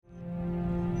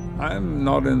I'm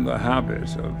not in the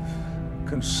habit of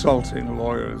consulting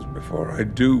lawyers before I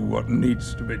do what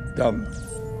needs to be done.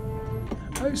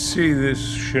 I see this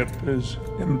ship as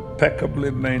impeccably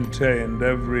maintained,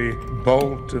 every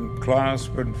bolt and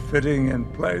clasp and fitting in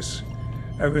place,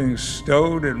 everything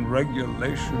stowed in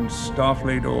regulation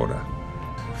Starfleet order.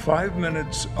 5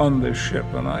 minutes on the ship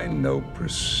and I know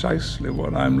precisely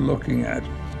what I'm looking at.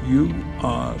 You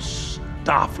are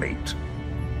Starfleet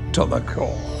to the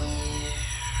core.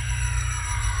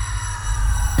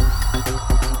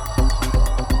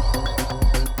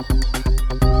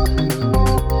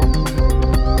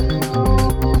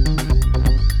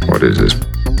 What is this?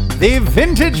 The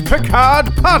Vintage Picard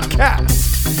Podcast.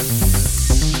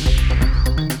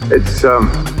 It's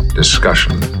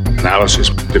discussion, analysis,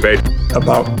 debate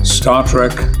About Star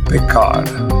Trek Picard.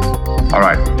 All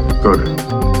right, good.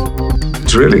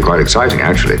 It's really quite exciting,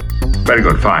 actually. Very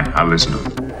good, fine. I'll listen.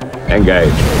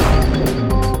 Engage.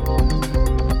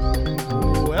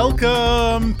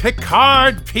 Welcome,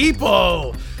 Picard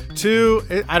people,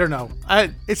 to, I don't know,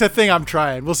 it's a thing I'm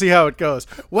trying. We'll see how it goes.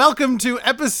 Welcome to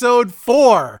episode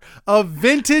 4 of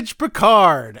Vintage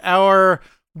Picard, our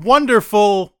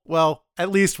wonderful, well, at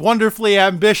least wonderfully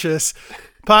ambitious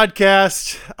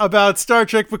podcast about Star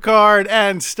Trek Picard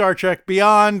and Star Trek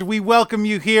Beyond. We welcome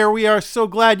you here. We are so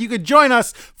glad you could join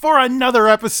us for another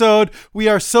episode. We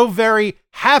are so very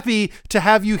happy to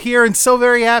have you here and so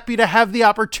very happy to have the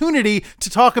opportunity to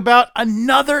talk about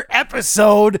another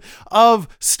episode of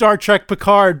Star Trek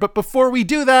Picard. But before we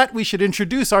do that, we should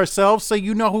introduce ourselves so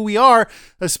you know who we are,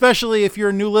 especially if you're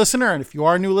a new listener. And if you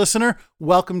are a new listener,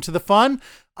 welcome to the fun.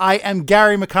 I am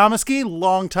Gary McComiskey,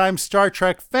 longtime Star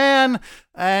Trek fan,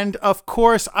 and of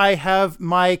course I have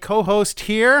my co-host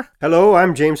here. Hello,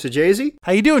 I'm James Sajazi.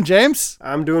 How you doing, James?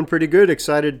 I'm doing pretty good.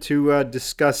 Excited to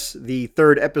discuss the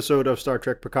third episode of Star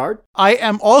Trek Picard. I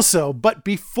am also, but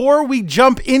before we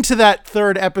jump into that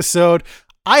third episode,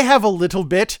 I have a little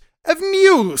bit of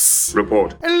news.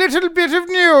 Report. A little bit of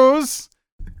news.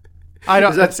 I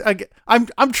don't.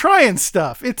 I'm trying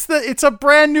stuff. It's a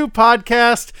brand new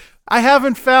podcast. I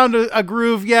haven't found a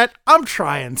groove yet. I'm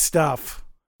trying stuff.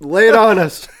 Lay it on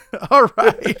us. All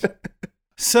right.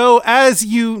 So as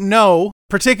you know,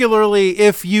 particularly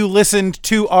if you listened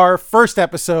to our first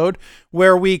episode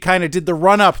where we kind of did the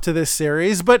run up to this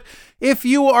series, but if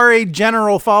you are a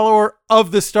general follower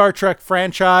of the Star Trek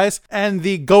franchise and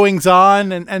the goings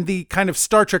on and the kind of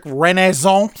Star Trek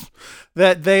renaissance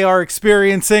that they are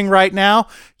experiencing right now,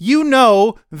 you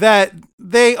know that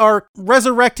they are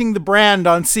resurrecting the brand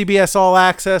on CBS All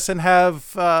Access and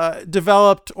have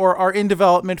developed or are in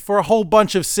development for a whole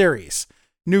bunch of series,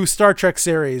 new Star Trek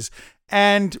series.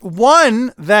 And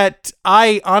one that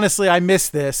I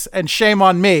missed this, and shame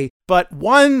on me, but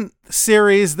one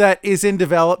series that is in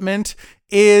development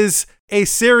is a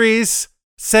series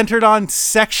centered on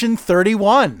Section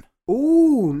 31.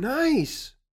 Ooh,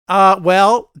 nice.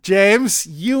 Well, James,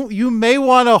 you may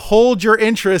want to hold your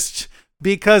interest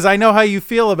because I know how you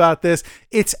feel about this.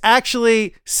 It's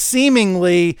actually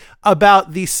seemingly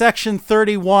about the Section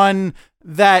 31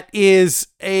 that is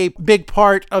a big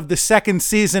part of the second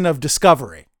season of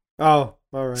Discovery. Oh,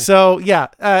 all right. So, yeah,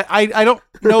 I don't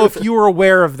know if you were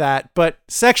aware of that, but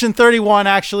Section 31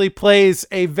 actually plays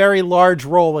a very large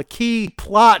role, a key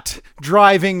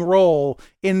plot-driving role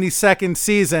in the second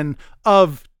season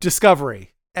of Discovery.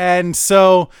 And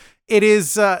so it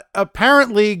is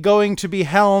apparently going to be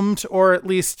helmed, or at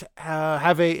least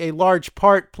have a large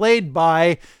part played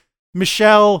by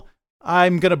Michelle.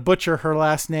 I'm going to butcher her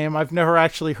last name. I've never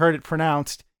actually heard it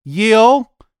pronounced. Yeah.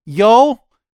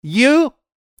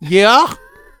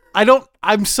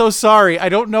 I'm so sorry. I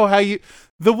don't know how you,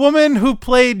 the woman who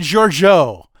played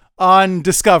Georgiou on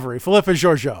Discovery, Philippa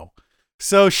Georgiou.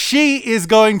 So she is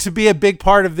going to be a big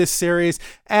part of this series.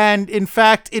 And in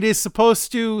fact, it is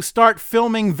supposed to start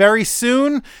filming very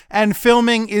soon, and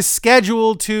filming is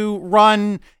scheduled to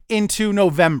run into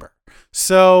November.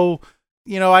 So,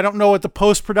 you know, I don't know what the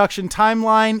post-production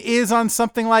timeline is on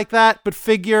something like that, but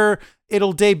figure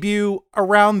it'll debut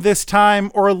around this time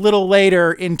or a little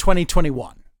later in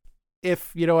 2021,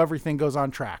 if, you know, everything goes on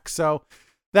track. So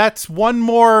that's one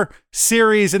more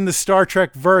series in the Star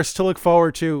Trek verse to look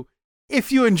forward to if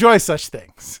you enjoy such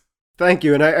things. Thank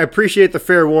you. And I appreciate the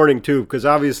fair warning too, because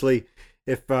obviously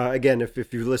if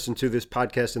you've listened to this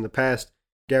podcast in the past,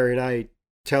 Gary and I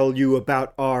tell you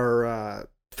about our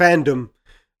fandom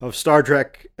of Star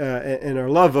Trek and our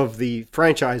love of the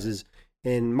franchises.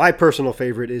 And my personal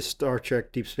favorite is Star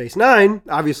Trek Deep Space Nine,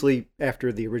 obviously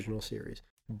after the original series.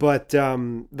 But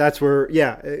that's where,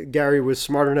 Gary was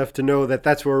smart enough to know that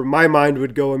that's where my mind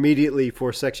would go immediately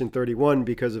for Section 31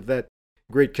 because of that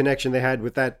great connection they had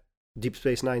with that Deep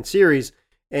Space Nine series.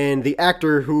 And the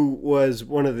actor who was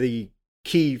one of the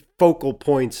key focal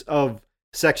points of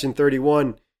Section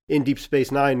 31 in Deep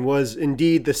Space Nine was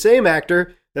indeed the same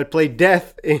actor that played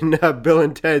Death in Bill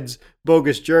and Ted's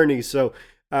Bogus Journey. So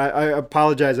I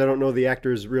apologize, I don't know the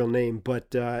actor's real name.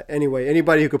 But anyway,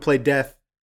 anybody who could play Death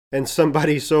and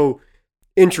somebody so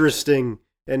interesting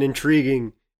and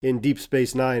intriguing in Deep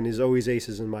Space Nine is always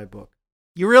aces in my book.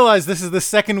 You realize this is the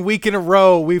second week in a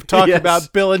row we've talked Yes.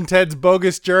 about Bill and Ted's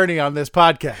Bogus Journey on this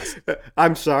podcast.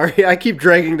 I'm sorry. I keep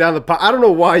dragging down the pot. I don't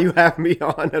know why you have me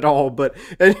on at all, but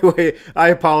anyway, I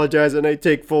apologize and I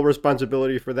take full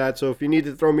responsibility for that. So if you need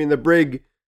to throw me in the brig,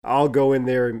 I'll go in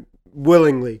there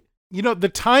willingly. You know, the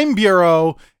Time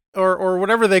Bureau, or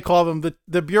whatever they call them,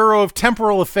 the Bureau of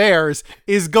Temporal Affairs,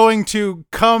 is going to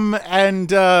come and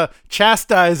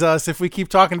chastise us if we keep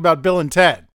talking about Bill and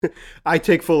Ted. I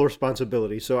take full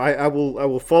responsibility. So I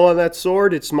will fall on that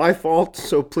sword. It's my fault.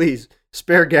 So please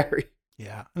spare Gary.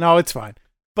 Yeah, no, it's fine.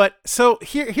 But so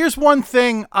here's one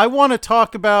thing I want to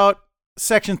talk about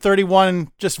Section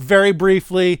 31 just very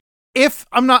briefly. If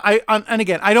I'm not, and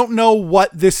again, I don't know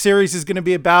what this series is going to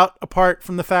be about apart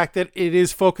from the fact that it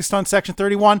is focused on Section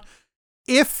 31.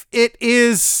 If it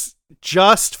is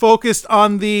just focused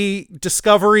on the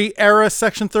Discovery era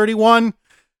Section 31,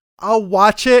 I'll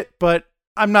watch it, but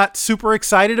I'm not super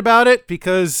excited about it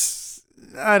because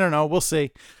I don't know. We'll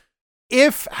see.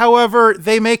 If, however,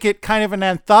 they make it kind of an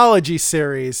anthology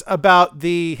series about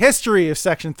the history of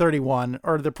Section 31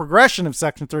 or the progression of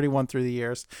Section 31 through the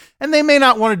years, and they may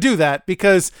not want to do that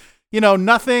because, you know,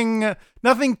 nothing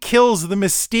kills the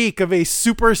mystique of a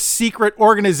super secret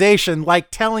organization like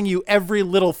telling you every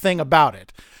little thing about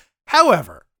it.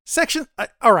 However,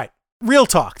 all right, real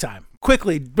talk time.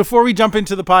 Quickly, before we jump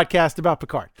into the podcast about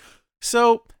Picard.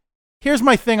 So here's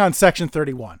my thing on Section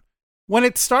 31. When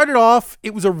it started off,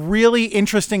 it was a really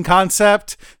interesting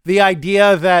concept. The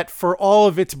idea that for all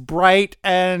of its bright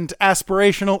and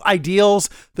aspirational ideals,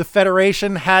 the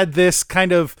Federation had this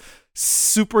kind of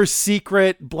super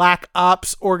secret black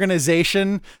ops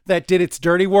organization that did its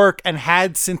dirty work and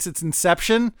had since its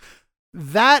inception.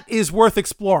 That is worth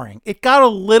exploring. It got a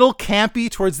little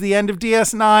campy towards the end of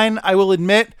DS9, I will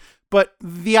admit, but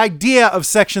the idea of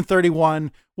Section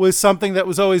 31 was something that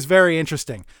was always very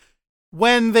interesting.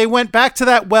 When they went back to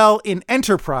that well in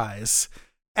Enterprise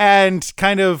and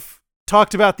kind of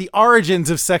talked about the origins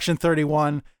of Section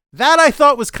 31, that I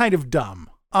thought was kind of dumb,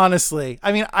 honestly.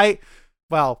 I mean,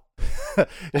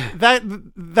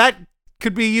 that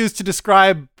could be used to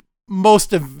describe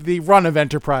most of the run of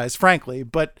Enterprise, frankly,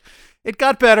 but it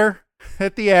got better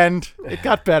at the end. It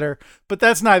got better, but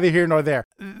that's neither here nor there.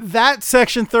 That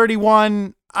Section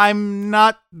 31, I'm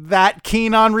not that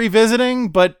keen on revisiting,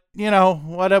 but you know,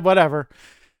 whatever.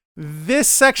 This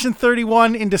Section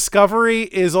 31 in Discovery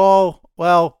is all,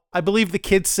 well, I believe the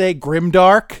kids say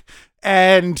grimdark,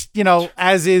 and, you know,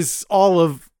 as is all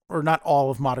of, or not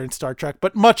all of modern Star Trek,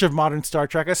 but much of modern Star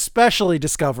Trek, especially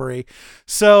Discovery.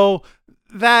 So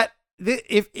that,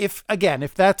 if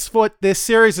that's what this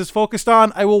series is focused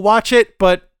on, I will watch it,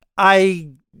 but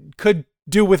I could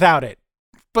do without it.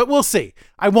 But we'll see.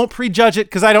 I won't prejudge it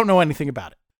because I don't know anything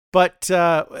about it. But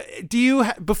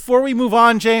before we move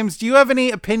on, James, do you have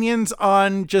any opinions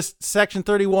on just Section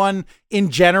 31 in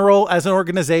general as an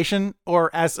organization, or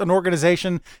as an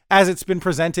organization as it's been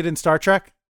presented in Star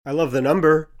Trek? I love the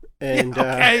number. And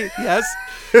okay, yes,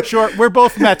 sure. We're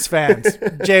both Mets fans,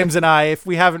 James and I, if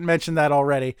we haven't mentioned that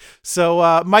already.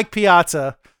 So Mike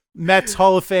Piazza, Mets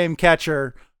Hall of Fame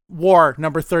catcher, wore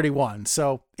number 31.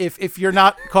 So if you're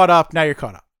not caught up, now you're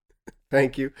caught up.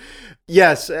 Thank you.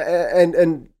 Yes,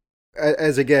 and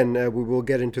as again, we will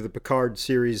get into the Picard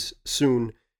series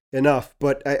soon enough,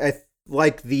 but I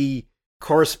like the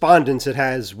correspondence it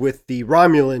has with the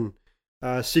Romulan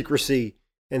secrecy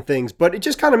and things. But it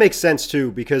just kind of makes sense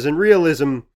too, because in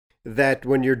realism, that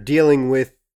when you're dealing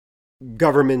with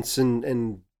governments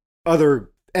and other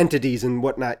entities and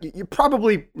whatnot, you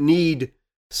probably need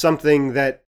something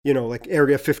that, you know, like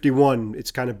Area 51,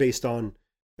 it's kind of based on.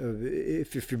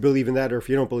 If you believe in that, or if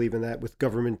you don't believe in that, with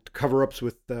government cover-ups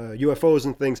with UFOs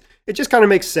and things, it just kind of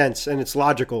makes sense and it's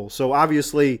logical. So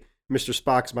obviously, Mr.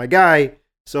 Spock's my guy.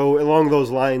 So along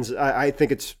those lines, I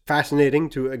think it's fascinating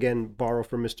to, again, borrow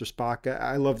from Mr. Spock.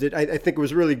 I loved it. I think it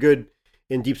was really good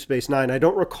in Deep Space Nine. I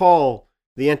don't recall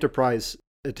the Enterprise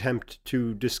attempt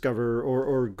to discover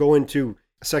or go into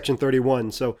Section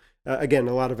 31. So again,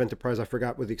 a lot of Enterprise I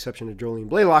forgot, with the exception of Jolene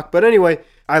Blaylock. But anyway,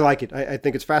 I like it. I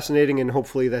think it's fascinating, and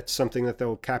hopefully that's something that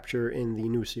they'll capture in the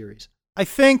new series. I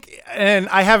think, and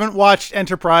I haven't watched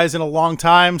Enterprise in a long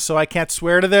time, so I can't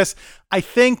swear to this, I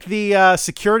think the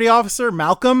security officer,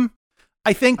 Malcolm,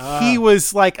 I think he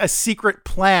was like a secret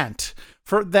plant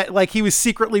for that. Like he was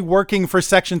secretly working for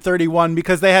Section 31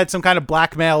 because they had some kind of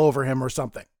blackmail over him or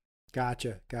something.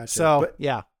 Gotcha. So,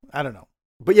 yeah, I don't know.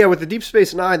 But yeah, with the Deep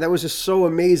Space Nine, that was just so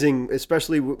amazing,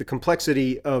 especially with the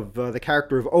complexity of the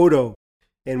character of Odo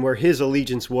and where his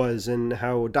allegiance was, and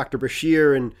how Dr.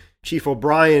 Bashir and Chief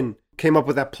O'Brien came up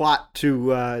with that plot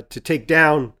to take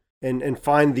down and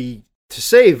find to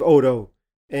save Odo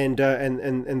and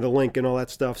the link and all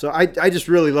that stuff. So I just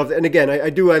really love it. And again, I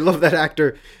love that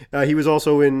actor. He was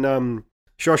also in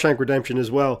Shawshank Redemption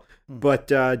as well.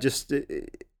 But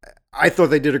I thought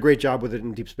they did a great job with it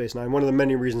in Deep Space Nine. One of the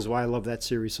many reasons why I love that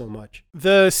series so much.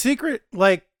 The secret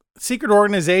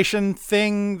organization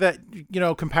thing that,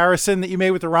 comparison that you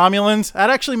made with the Romulans, that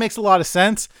actually makes a lot of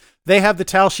sense. They have the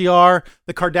Tal Shiar.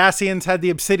 The Cardassians had the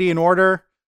Obsidian Order.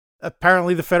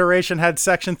 Apparently the Federation had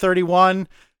Section 31.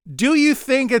 Do you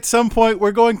think at some point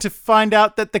we're going to find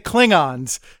out that the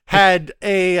Klingons had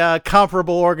a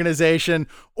comparable organization?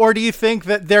 Or do you think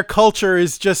that their culture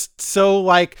is just so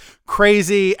like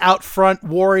crazy out front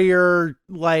warrior,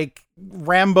 like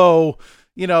Rambo,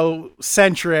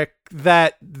 centric,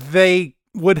 that they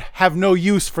would have no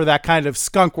use for that kind of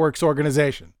skunkworks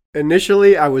organization?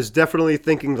 Initially, I was definitely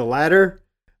thinking the latter,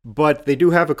 but they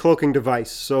do have a cloaking device.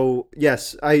 So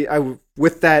yes, I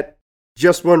with that,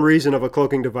 just one reason of a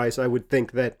cloaking device, I would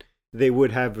think that they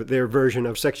would have their version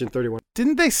of Section 31.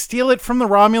 Didn't they steal it from the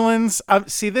Romulans?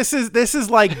 See, this is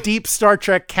like deep Star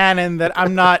Trek canon that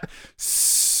I'm not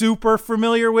super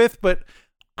familiar with, but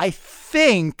I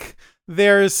think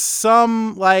there's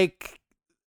some I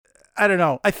don't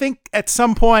know. I think at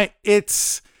some point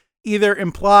it's either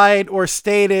implied or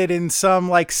stated in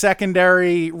some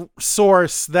secondary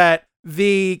source that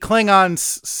the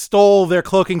Klingons stole their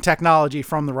cloaking technology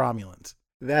from the Romulans.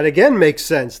 That again makes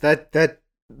sense. That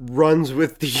runs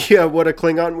with the what a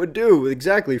Klingon would do.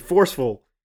 Exactly. Forceful.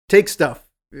 Take stuff.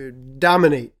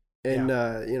 Dominate.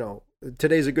 And,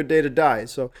 today's a good day to die.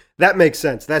 So that makes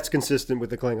sense. That's consistent with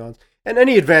the Klingons. And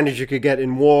any advantage you could get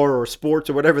in war or sports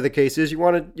or whatever the case is, you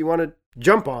want to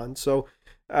jump on. So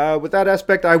with that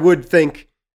aspect, I would think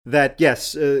that,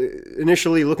 yes,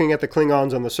 initially looking at the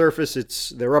Klingons on the surface,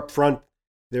 they're up front,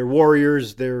 they're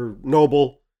warriors, they're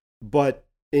noble, but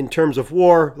in terms of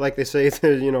war, like they say,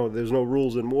 there's no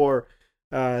rules in war,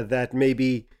 that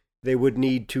maybe they would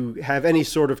need to have any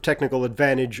sort of technical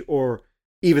advantage or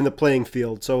even the playing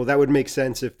field. So that would make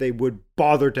sense if they would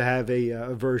bother to have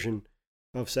a version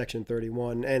of Section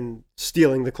 31 and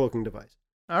stealing the cloaking device.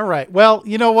 All right. Well,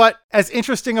 you know what? As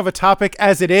interesting of a topic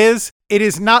as it is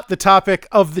not the topic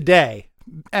of the day.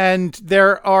 And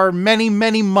there are many,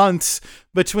 many months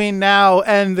between now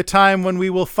and the time when we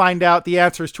will find out the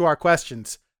answers to our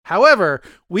questions. However,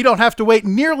 we don't have to wait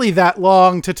nearly that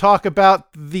long to talk about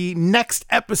the next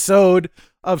episode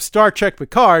of Star Trek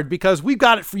Picard, because we've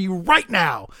got it for you right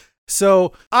now.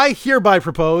 So I hereby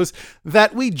propose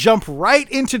that we jump right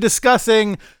into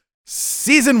discussing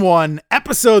Season 1,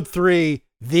 Episode 3,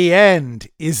 The End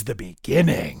is the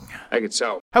Beginning. I could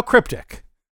tell. How cryptic.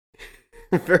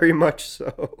 Very much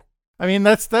so. I mean,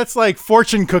 that's like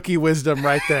fortune cookie wisdom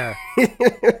right there.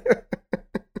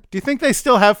 Do you think they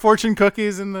still have fortune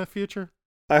cookies in the future?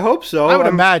 I hope so. I would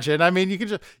imagine. I mean, you can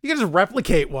just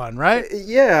replicate one, right?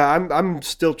 Yeah, I'm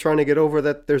still trying to get over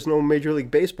that there's no Major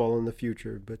League Baseball in the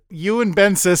future, but you and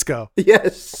Ben Sisko.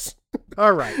 Yes.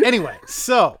 All right. Anyway,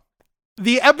 so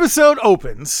the episode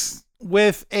opens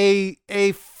with a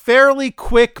fairly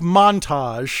quick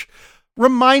montage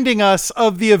reminding us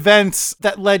of the events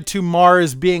that led to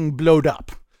Mars being blowed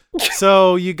up.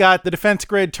 So you got the defense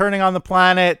grid turning on the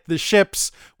planet, the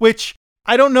ships, which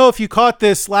I don't know if you caught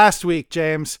this last week,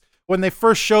 James, when they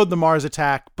first showed the Mars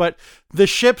attack, but the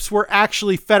ships were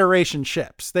actually Federation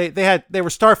ships. They were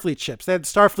Starfleet ships. They had the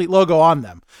Starfleet logo on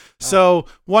them. So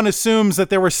one assumes that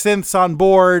there were synths on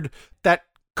board that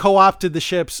co-opted the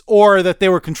ships, or that they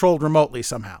were controlled remotely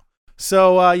somehow.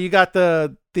 So you got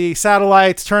the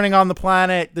satellites turning on the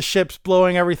planet, the ships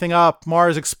blowing everything up,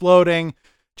 Mars exploding,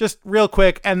 just real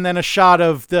quick, and then a shot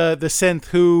of the synth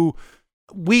who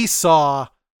we saw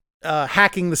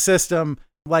hacking the system,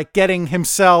 like getting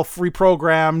himself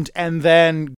reprogrammed and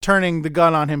then turning the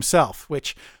gun on himself,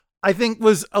 which I think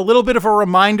was a little bit of a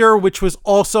reminder, which was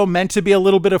also meant to be a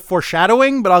little bit of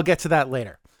foreshadowing, but I'll get to that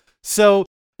later. So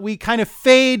we kind of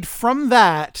fade from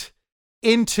that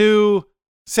into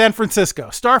San Francisco,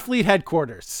 Starfleet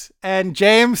headquarters. And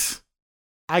James,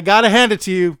 I got to hand it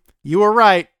to you. You were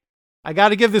right. I got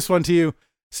to give this one to you.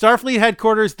 Starfleet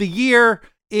headquarters, the year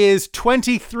is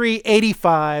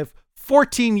 2385,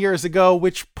 14 years ago,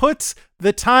 which puts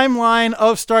the timeline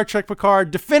of Star Trek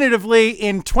Picard definitively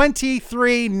in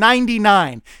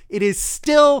 2399. It is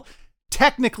still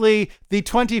technically the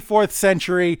 24th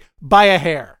century by a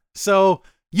hair. So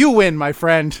you win, my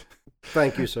friend.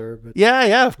 Thank you, sir. But...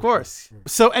 Yeah, of course.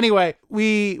 So anyway,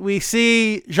 we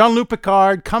see Jean-Luc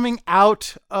Picard coming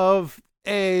out of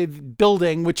a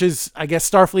building, which is, I guess,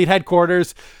 Starfleet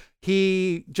headquarters.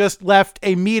 He just left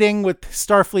a meeting with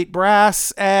Starfleet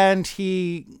brass, and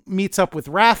he meets up with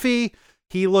Raffi.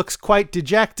 He looks quite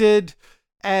dejected.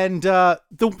 And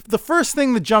the first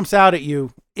thing that jumps out at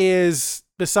you is,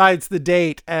 besides the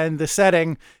date and the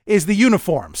setting, is the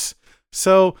uniforms.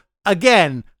 So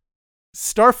again,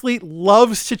 Starfleet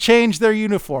loves to change their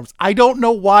uniforms. I don't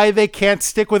know why they can't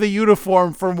stick with a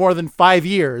uniform for more than 5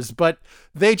 years, but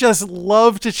they just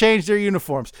love to change their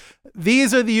uniforms.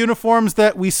 These are the uniforms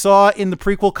that we saw in the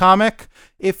prequel comic.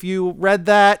 If you read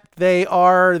that, they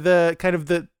are the kind of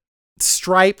the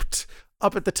striped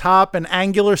up at the top and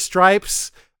angular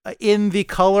stripes in the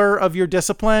color of your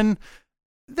discipline.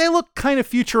 They look kind of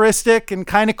futuristic and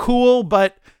kind of cool,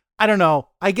 but I don't know.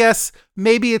 I guess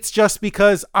maybe it's just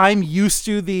because I'm used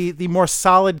to the more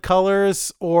solid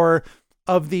colors, or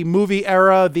of the movie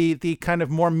era, the kind of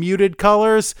more muted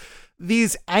colors.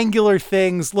 These angular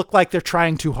things look like they're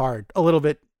trying too hard a little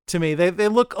bit to me. They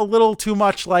look a little too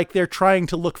much like they're trying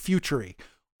to look futury.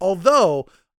 Although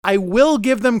I will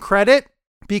give them credit,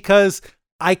 because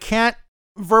I can't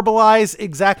verbalize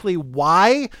exactly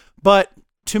why, but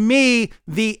to me,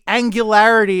 the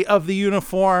angularity of the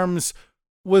uniforms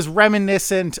was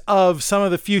reminiscent of some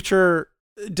of the future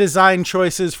design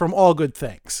choices from All Good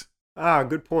Things. Ah,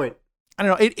 good point. I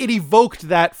don't know. It evoked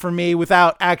that for me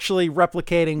without actually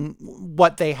replicating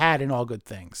what they had in All Good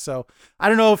Things. So I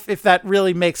don't know if that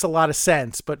really makes a lot of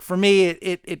sense, but for me,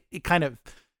 it kind of,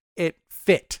 it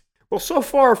fit. Well, so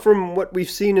far from what we've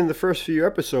seen in the first few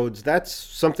episodes, that's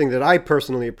something that I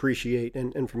personally appreciate,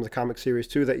 and from the comic series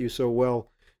too that you so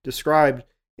well described,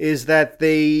 is that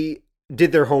they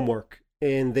did their homework.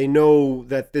 And they know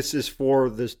that this is for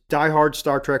this diehard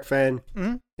Star Trek fan,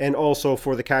 and also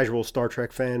for the casual Star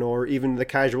Trek fan, or even the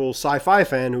casual sci-fi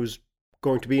fan who's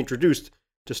going to be introduced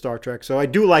to Star Trek. So I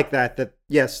do like that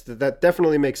yes, that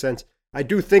definitely makes sense. I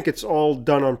do think it's all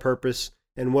done on purpose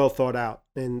and well thought out.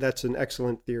 And that's an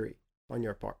excellent theory on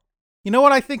your part. You know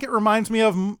what I think it reminds me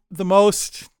of the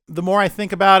most? The more I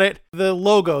think about it, the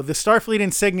logo, the Starfleet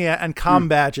insignia and comm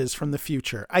badges from the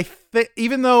future. I think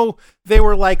even though they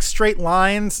were like straight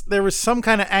lines, there was some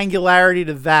kind of angularity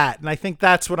to that. And I think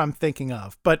that's what I'm thinking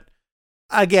of. But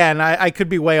again, I could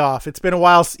be way off. It's been a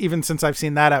while even since I've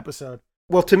seen that episode.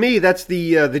 Well, to me, that's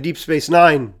the Deep Space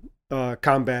Nine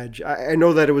comm badge. I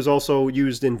know that it was also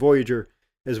used in Voyager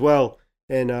as well.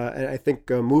 And I think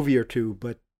a movie or two,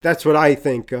 but that's what I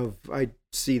think of. I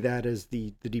see that as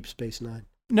the Deep Space Nine.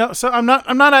 No, so I'm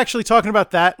not actually talking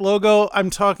about that logo. I'm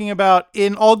talking about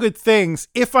in All Good Things,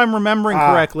 if I'm remembering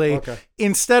correctly, okay.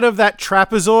 Instead of that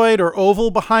trapezoid or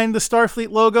oval behind the Starfleet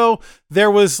logo,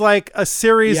 there was like a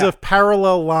series of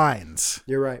parallel lines.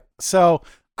 You're right. So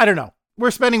I don't know.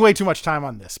 We're spending way too much time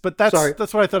on this, but that's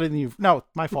what I thought. No,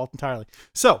 my fault entirely.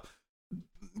 So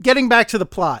getting back to the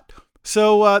plot.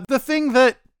 So the thing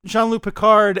that Jean-Luc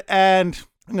Picard and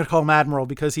I'm going to call him Admiral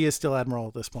because he is still Admiral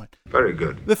at this point. Very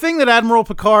good. The thing that Admiral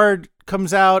Picard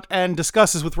comes out and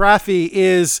discusses with Raffi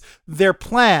is their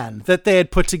plan that they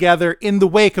had put together in the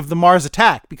wake of the Mars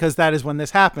attack, because that is when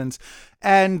this happens.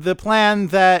 And the plan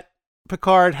that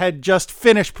Picard had just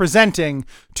finished presenting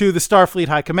to the Starfleet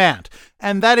High Command.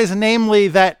 And that is namely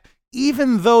that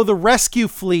even though the rescue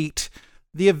fleet,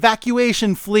 the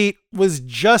evacuation fleet, was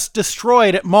just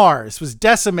destroyed at Mars, was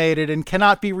decimated and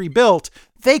cannot be rebuilt,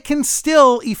 they can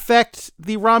still effect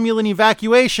the Romulan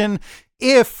evacuation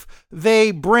if they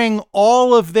bring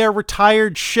all of their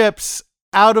retired ships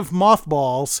out of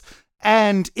mothballs,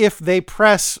 and if they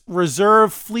press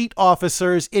reserve fleet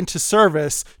officers into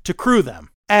service to crew them.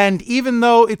 And even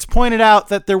though it's pointed out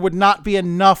that there would not be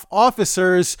enough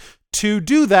officers to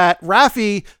do that,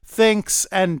 Raffi thinks,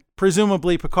 and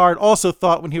presumably Picard also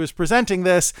thought when he was presenting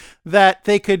this, that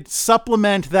they could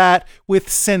supplement that with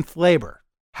synth labor.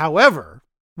 However,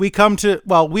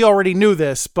 we already knew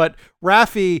this, but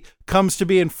Raffi comes to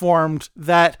be informed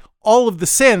that all of the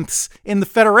synths in the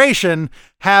Federation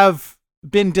have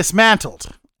been dismantled.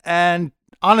 And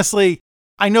honestly,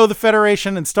 I know the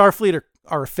Federation and Starfleet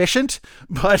are efficient,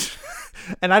 but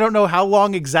and I don't know how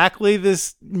long exactly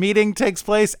this meeting takes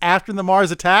place after the Mars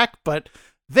attack, but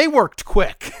they worked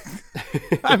quick.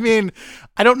 I mean,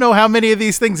 I don't know how many of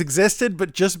these things existed,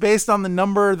 but just based on the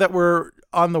number that were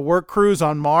on the work crews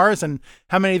on Mars and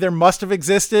how many there must have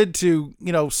existed to,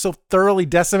 so thoroughly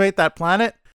decimate that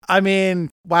planet, I mean,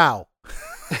 wow.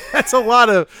 That's a lot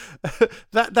of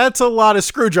that's a lot of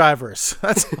screwdrivers.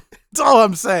 That's all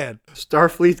I'm saying.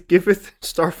 Starfleet giveth,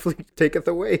 Starfleet taketh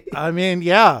away. I mean,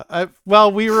 yeah. Well,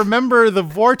 we remember the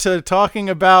Vorta talking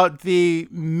about the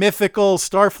mythical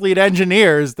Starfleet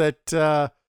engineers that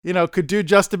could do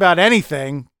just about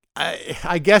anything.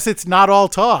 I guess it's not all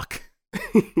talk.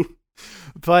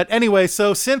 But anyway,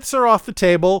 so synths are off the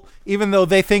table, even though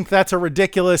they think that's a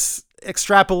ridiculous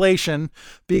extrapolation,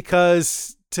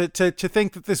 because to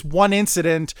think that this one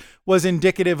incident was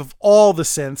indicative of all the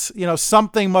synths,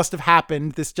 something must have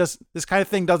happened. This kind of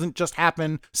thing doesn't just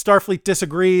happen. Starfleet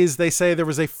disagrees. They say there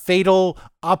was a fatal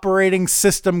operating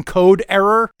system code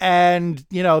error, and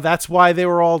that's why they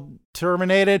were all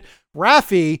terminated.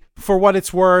 Raffi, for what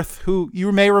it's worth, who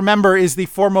you may remember is the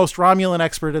foremost Romulan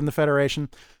expert in the Federation,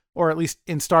 or at least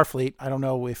in Starfleet. I don't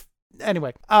know if...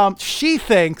 Anyway, she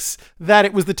thinks that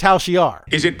it was the Tal Shiar.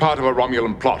 Is it part of a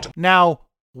Romulan plot? Now,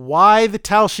 why the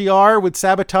Tal Shiar would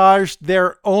sabotage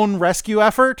their own rescue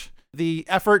effort, the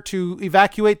effort to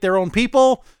evacuate their own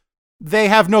people, they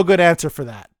have no good answer for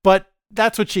that. But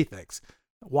that's what she thinks.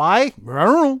 Why?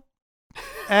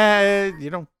 I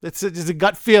don't know. It's a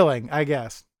gut feeling, I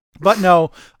guess. But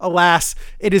no, alas,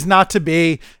 it is not to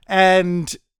be.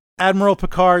 And Admiral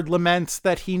Picard laments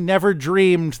that he never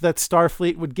dreamed that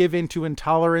Starfleet would give in to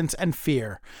intolerance and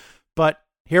fear. But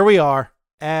here we are.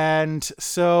 And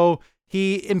so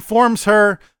he informs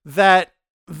her that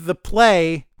the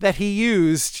play that he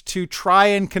used to try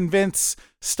and convince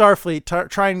Starfleet,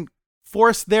 try and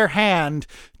force their hand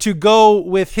to go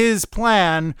with his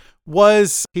plan,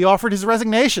 was he offered his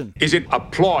resignation. Is it a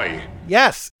ploy?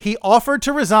 Yes, he offered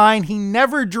to resign. He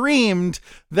never dreamed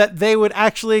that they would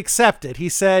actually accept it. He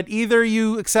said, either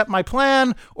you accept my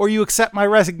plan or you accept my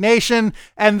resignation.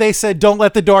 And they said, don't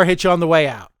let the door hit you on the way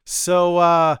out. So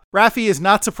Raffi is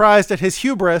not surprised at his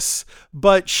hubris,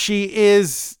 but she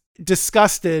is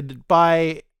disgusted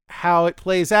by how it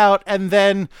plays out. And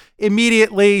then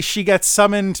immediately she gets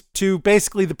summoned to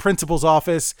basically the principal's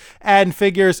office and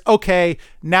figures, okay,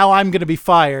 now I'm going to be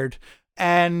fired.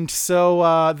 And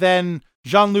so then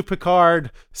Jean-Luc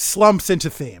Picard slumps into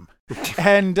theme.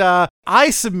 And I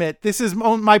submit, this is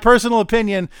my personal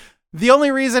opinion, the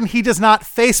only reason he does not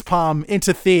facepalm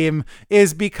into theme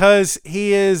is because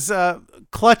he is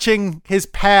clutching his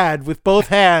pad with both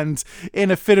hands in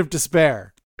a fit of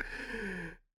despair.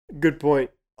 Good point.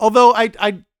 Although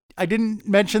I didn't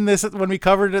mention this when we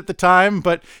covered it at the time,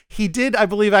 but he did, I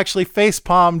believe, actually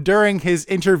facepalm during his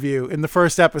interview in the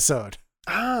first episode.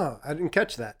 Oh, I didn't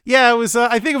catch that. Yeah, it was,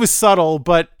 I think it was subtle,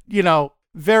 but,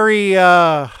 very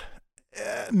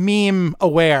meme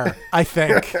aware, I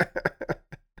think.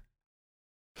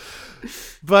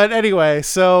 But anyway,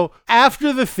 so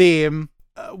after the theme,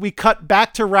 we cut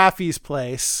back to Raffi's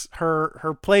place,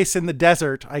 her place in the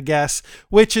desert, I guess,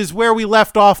 which is where we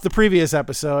left off the previous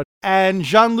episode. And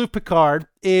Jean-Luc Picard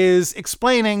is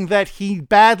explaining that he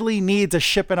badly needs a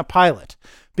ship and a pilot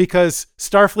because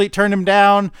Starfleet turned him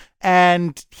down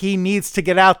and he needs to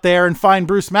get out there and find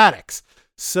Bruce Maddox.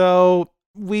 So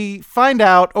we find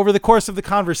out over the course of the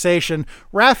conversation,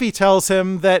 Raffi tells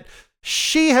him that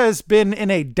she has been in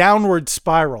a downward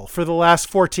spiral for the last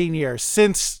 14 years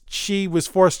since she was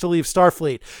forced to leave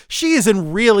Starfleet. She is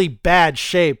in really bad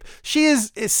shape. She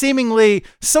is seemingly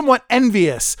somewhat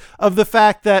envious of the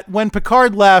fact that when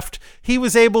Picard left, he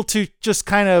was able to just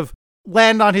kind of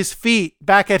land on his feet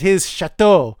back at his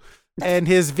chateau and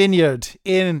his vineyard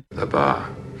in The Bar,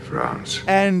 France.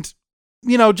 And,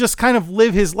 just kind of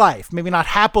live his life. Maybe not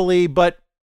happily, but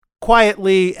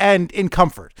quietly and in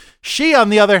comfort. She, on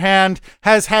the other hand,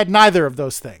 has had neither of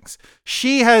those things.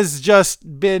 She has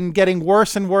just been getting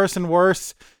worse and worse and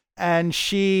worse. And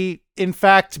she, in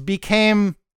fact,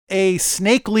 became a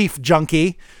snake leaf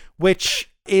junkie,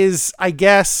 which is, I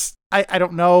guess, I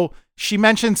don't know. She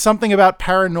mentioned something about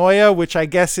paranoia, which I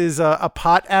guess is a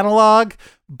pot analog,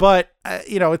 but,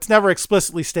 it's never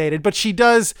explicitly stated. But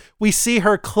we see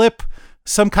her clip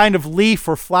some kind of leaf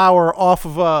or flower off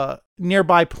of a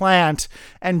nearby plant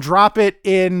and drop it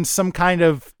in some kind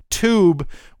of tube,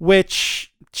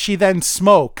 which she then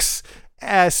smokes.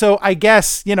 So I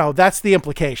guess, that's the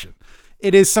implication.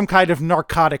 It is some kind of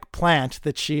narcotic plant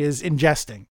that she is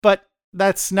ingesting, but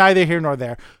that's neither here nor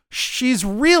there.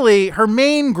 Her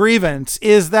main grievance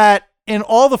is that in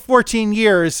all the 14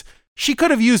 years, she could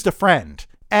have used a friend,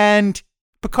 and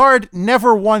Picard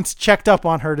never once checked up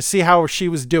on her to see how she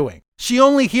was doing. She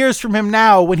only hears from him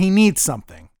now when he needs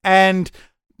something. And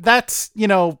that's,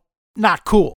 not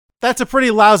cool. That's a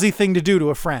pretty lousy thing to do to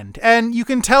a friend. And you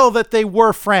can tell that they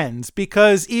were friends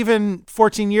because even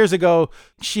 14 years ago,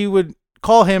 she would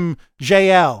call him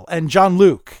JL and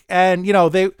Jean-Luc. And,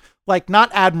 they like not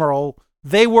Admiral,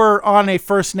 they were on a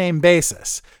first name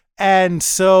basis. And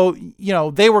so,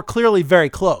 they were clearly very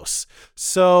close.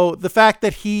 So the fact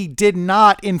that he did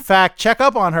not, in fact, check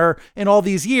up on her in all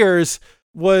these years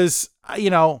was,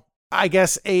 I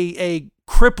guess a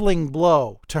crippling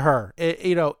blow to her,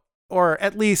 or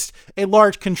at least a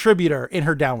large contributor in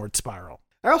her downward spiral.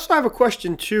 I also have a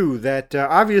question, too, that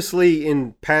obviously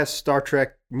in past Star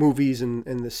Trek movies and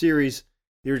the series,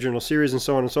 the original series and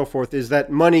so on and so forth, is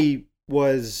that money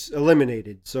was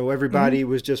eliminated. So everybody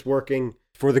was just working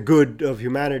for the good of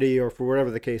humanity or for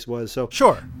whatever the case was. So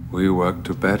sure. We work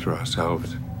to better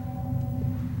ourselves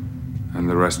and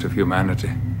the rest of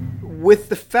humanity. With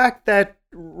the fact that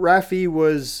Raffi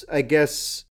was, I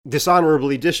guess,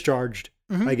 dishonorably discharged,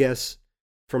 I guess,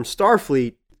 from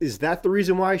Starfleet, is that the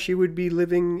reason why she would be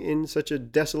living in such a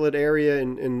desolate area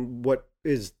in what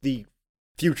is the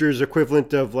future's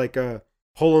equivalent of like a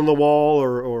hole in the wall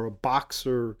or a box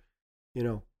or,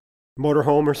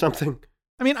 motorhome or something?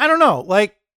 I mean, I don't know.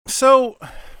 So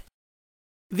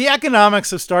the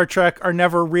economics of Star Trek are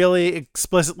never really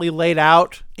explicitly laid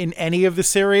out in any of the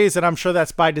series, and I'm sure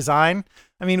that's by design.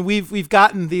 I mean, we've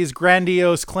gotten these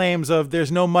grandiose claims of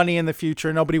there's no money in the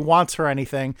future, nobody wants her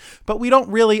anything, but we don't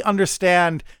really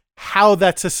understand how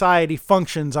that society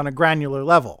functions on a granular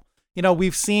level.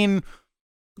 We've seen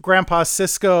Grandpa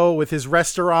Sisko with his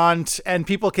restaurant, and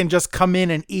people can just come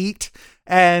in and eat,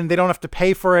 and they don't have to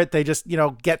pay for it. They just,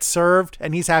 get served,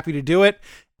 and he's happy to do it,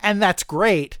 and that's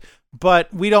great.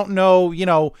 But we don't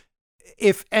know,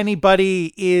 if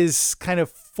anybody is kind of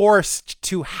forced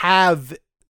to have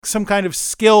some kind of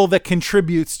skill that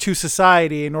contributes to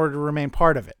society in order to remain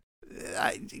part of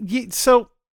it. So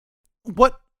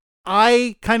what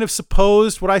I kind of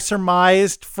supposed, what I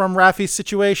surmised from Raffi's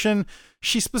situation,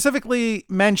 she specifically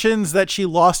mentions that she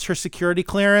lost her security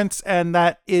clearance, and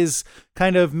that is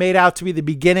kind of made out to be the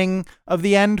beginning of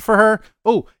the end for her.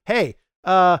 Oh, hey,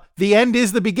 the end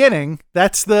is the beginning.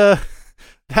 That's the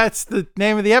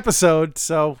name of the episode.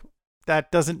 So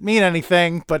that doesn't mean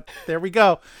anything, but there we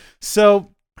go.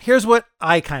 So here's what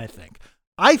I kind of think.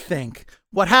 I think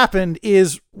what happened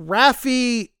is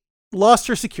Raffi lost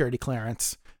her security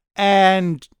clearance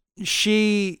and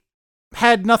she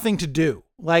had nothing to do.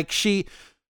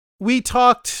 We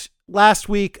talked last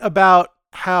week about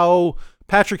how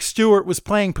Patrick Stewart was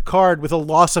playing Picard with a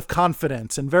loss of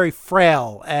confidence and very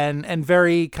frail and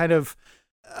very kind of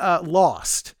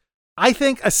lost. I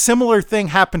think a similar thing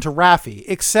happened to Raffi,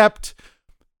 except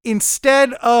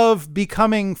instead of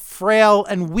becoming frail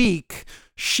and weak,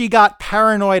 she got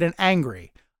paranoid and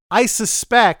angry. I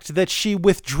suspect that she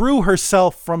withdrew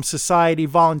herself from society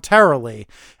voluntarily,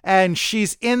 and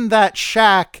she's in that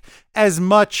shack as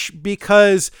much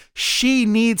because she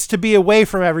needs to be away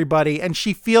from everybody, and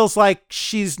she feels like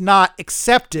she's not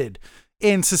accepted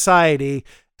in society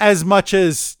as much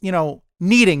as,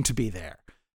 needing to be there.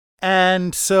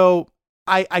 And so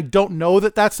I don't know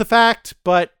that that's the fact,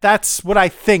 but that's what I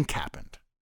think happened.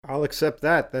 I'll accept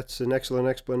that. That's an excellent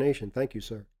explanation. Thank you,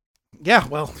 sir. Yeah,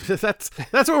 well, that's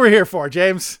what we're here for,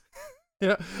 James.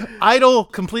 Idle,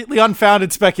 completely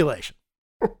unfounded speculation.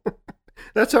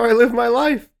 That's how I live my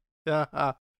life.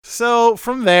 So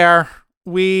from there,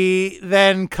 we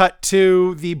then cut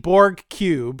to the Borg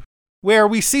cube, where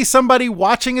we see somebody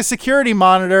watching a security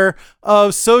monitor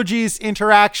of Soji's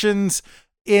interactions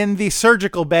in the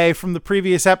surgical bay from the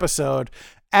previous episode.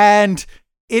 And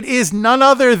it is none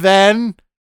other than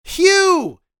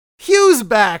Hugh. Hugh's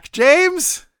back,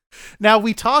 James. Now,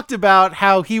 we talked about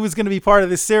how he was going to be part of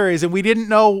this series, and we didn't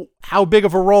know how big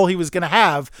of a role he was going to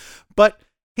have, but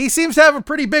he seems to have a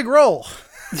pretty big role.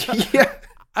 Yeah.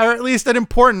 Or at least an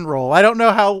important role. I don't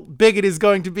know how big it is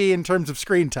going to be in terms of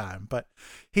screen time, but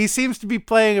he seems to be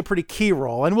playing a pretty key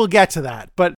role, and we'll get to that.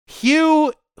 But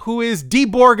Hugh, who is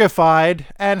deborgified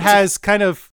and has kind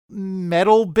of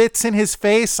metal bits in his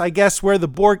face, I guess where the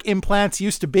Borg implants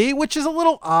used to be, which is a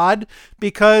little odd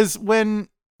because when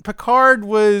Picard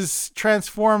was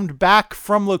transformed back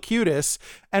from Locutus,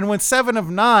 and when 7 of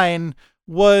 9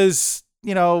 was,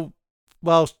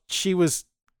 she was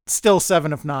still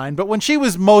 7 of 9, but when she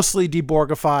was mostly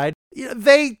deborgified,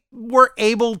 they were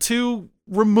able to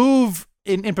remove,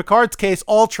 in Picard's case,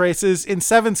 all traces, in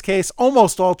 7's case,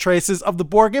 almost all traces of the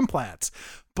Borg implants.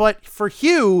 But for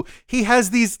Hugh, he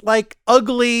has these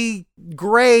ugly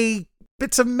gray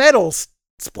bits of metal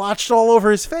splotched all over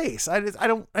his face. I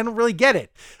don't really get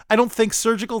it. I don't think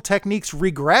surgical techniques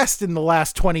regressed in the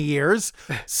last 20 years.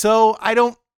 So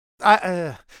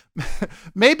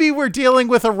maybe we're dealing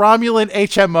with a Romulan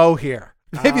HMO here.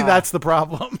 Maybe that's the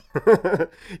problem.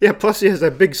 Yeah, plus he has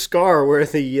that big scar where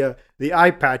the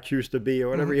eye patch used to be, or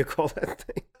whatever you call that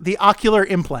thing. The ocular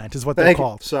implant is what they're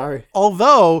called. Sorry.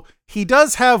 Although he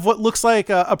does have what looks like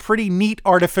a pretty neat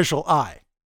artificial eye.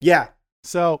 Yeah.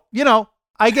 So,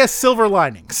 I guess silver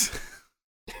linings.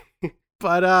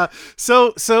 But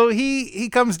so he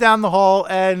comes down the hall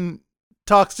and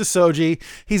talks to Soji.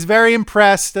 He's very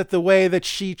impressed at the way that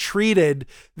she treated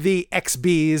the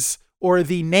XBs, or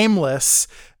the Nameless,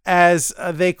 as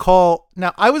they call.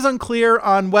 Now, I was unclear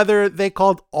on whether they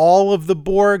called all of the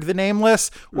Borg the Nameless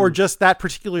or just that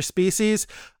particular species.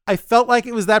 I felt like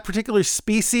it was that particular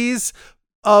species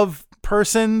of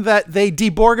person that they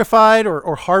deborgified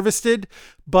or harvested,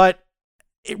 but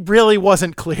it really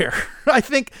wasn't clear.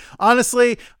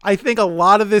 Honestly, I think a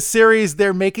lot of this series,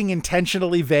 they're making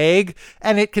intentionally vague,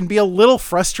 and it can be a little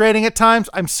frustrating at times.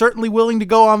 I'm certainly willing to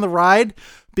go on the ride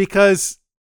because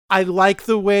I like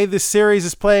the way this series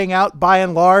is playing out by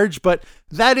and large, but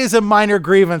that is a minor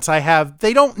grievance I have.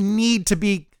 They don't need to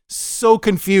be so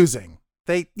confusing.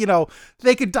 They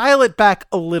could dial it back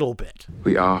a little bit.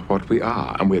 We are what we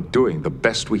are, and we're doing the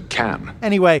best we can.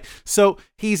 Anyway, so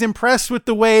he's impressed with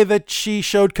the way that she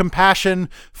showed compassion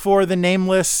for the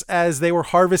Nameless as they were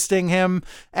harvesting him.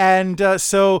 And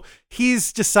so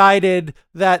he's decided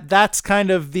that that's kind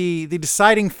of the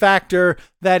deciding factor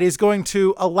that is going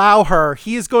to allow her.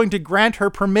 He is going to grant her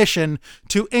permission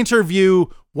to interview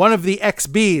one of the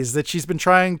XBs that she's been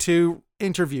trying to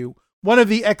interview. One of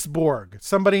the ex-Borg,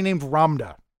 somebody named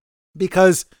Ramda,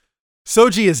 because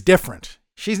Soji is different.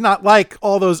 She's not like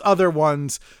all those other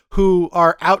ones who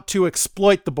are out to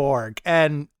exploit the Borg,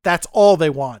 and that's all they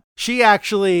want. She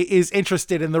actually is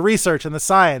interested in the research and the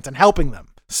science and helping them.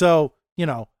 So,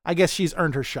 I guess she's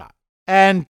earned her shot.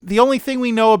 And the only thing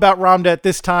we know about Ramda at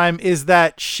this time is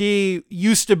that she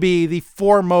used to be the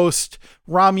foremost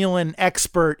Romulan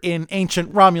expert in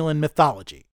ancient Romulan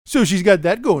mythology. So she's got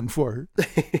that going for her.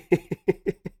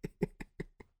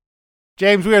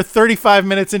 James, we are 35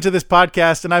 minutes into this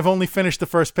podcast, and I've only finished the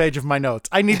first page of my notes.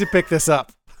 I need to pick this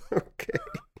up. Okay.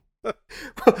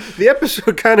 Well, the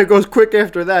episode kind of goes quick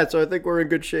after that, so I think we're in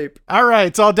good shape. All right,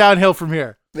 it's all downhill from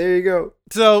here. There you go.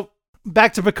 So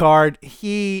back to Picard.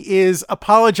 He is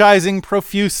apologizing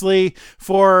profusely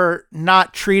for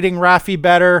not treating Raffi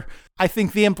better. I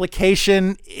think the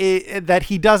implication is that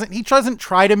he doesn't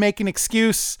try to make an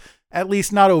excuse, at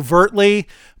least not overtly,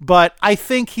 but I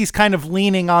think he's kind of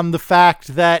leaning on the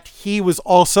fact that he was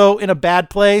also in a bad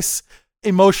place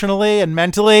emotionally and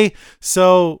mentally.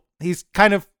 So he's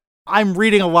I'm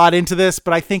reading a lot into this,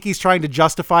 but I think he's trying to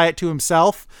justify it to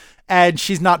himself, and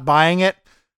she's not buying it.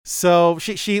 So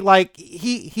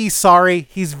he's sorry.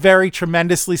 He's very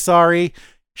tremendously sorry.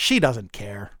 She doesn't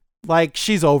care.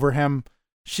 She's over him.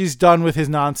 She's done with his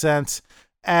nonsense.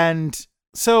 And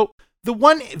so the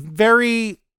one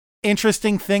very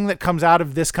interesting thing that comes out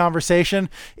of this conversation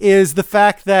is the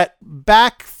fact that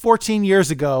back 14 years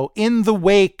ago, in the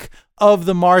wake of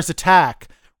the Mars attack,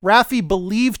 Raffi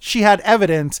believed she had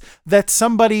evidence that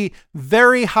somebody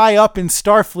very high up in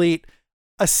Starfleet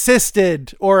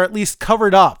assisted or at least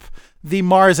covered up the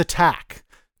Mars attack.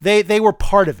 They were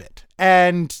part of it.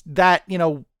 And that,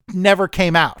 never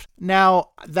came out. Now,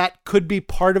 that could be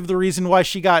part of the reason why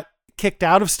she got kicked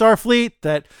out of Starfleet,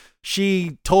 that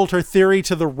she told her theory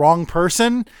to the wrong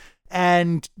person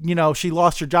and, she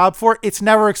lost her job for it. It's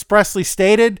never expressly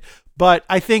stated, but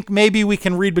I think maybe we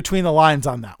can read between the lines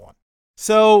on that one.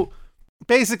 So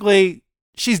basically,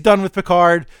 she's done with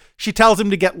Picard. She tells him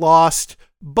to get lost,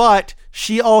 but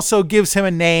she also gives him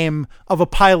a name of a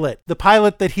pilot, the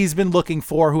pilot that he's been looking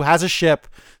for, who has a ship,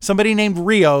 somebody named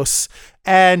Rios,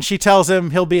 and she tells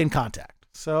him he'll be in contact.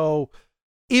 So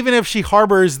even if she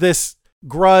harbors this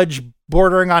grudge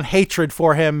bordering on hatred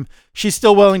for him, she's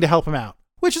still willing to help him out,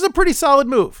 which is a pretty solid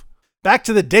move. Back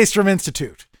to the Daystrom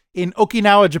Institute in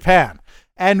Okinawa, Japan.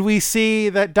 And we see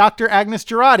that Dr. Agnes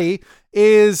Jurati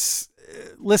is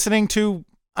listening to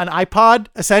an iPod,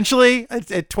 essentially, a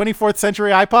 24th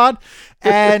century iPod.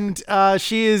 And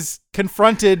she is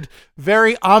confronted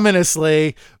very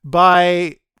ominously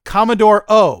by Commodore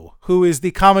O, who is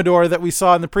the Commodore that we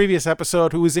saw in the previous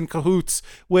episode, who was in cahoots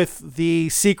with the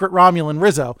secret Romulan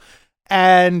Rizzo.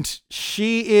 And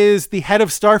she is the head of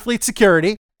Starfleet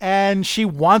security, and she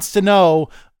wants to know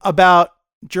about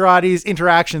Jurati's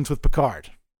interactions with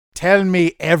Picard. Tell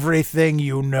me everything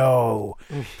you know.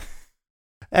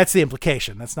 That's the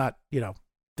implication. That's not,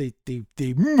 the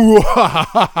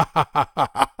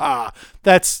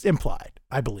that's implied,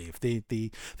 I believe.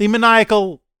 The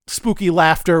maniacal, spooky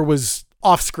laughter was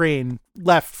off screen,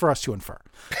 left for us to infer.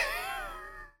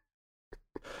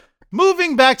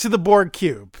 Moving back to the Borg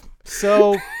cube.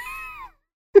 So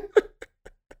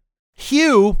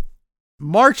Hugh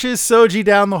marches Soji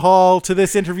down the hall to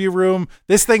this interview room.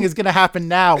 This thing is going to happen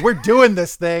now. We're doing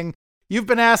this thing. You've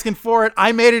been asking for it.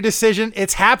 I made a decision.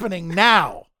 It's happening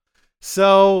now.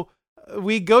 So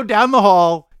we go down the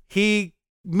hall. He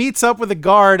meets up with a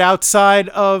guard outside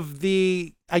of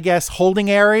the, I guess, holding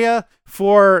area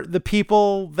for the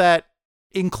people that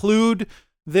include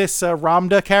this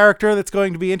Ramda character that's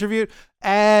going to be interviewed.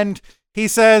 And he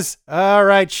says, all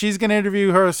right, she's going to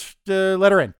interview her.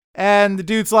 Let her in. And the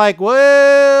dude's like,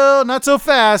 well, not so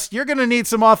fast. You're going to need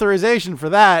some authorization for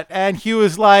that. And Hugh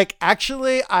is like,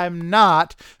 actually, I'm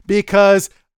not, because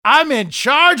I'm in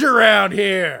charge around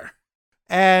here.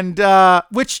 And,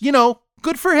 which, you know,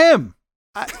 good for him.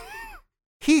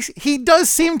 He does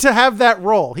seem to have that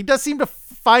role. He does seem to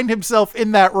find himself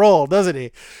in that role, doesn't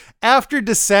he? After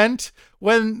Descent,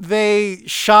 when they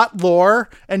shot Lore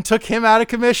and took him out of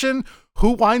commission,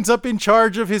 who winds up in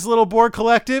charge of his little Borg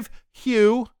collective?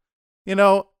 Hugh. You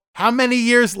know, how many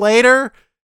years later?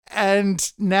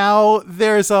 And now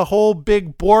there's a whole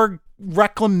big Borg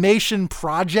reclamation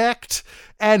project.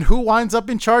 And who winds up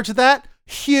in charge of that?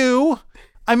 Hugh.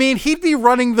 I mean, he'd be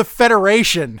running the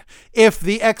Federation if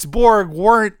the ex-Borg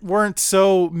weren't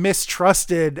so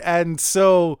mistrusted and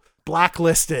so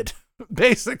blacklisted,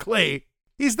 basically.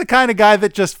 He's the kind of guy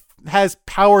that just has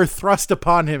power thrust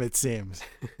upon him, it seems.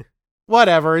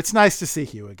 Whatever, it's nice to see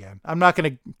Hugh again. I'm not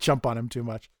going to jump on him too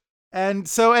much. And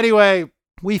so anyway,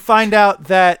 we find out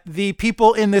that the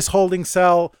people in this holding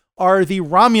cell are the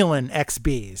Romulan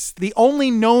XBs, the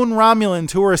only known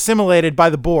Romulans who were assimilated by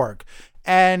the Borg.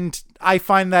 And I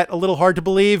find that a little hard to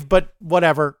believe, but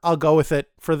whatever, I'll go with it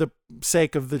for the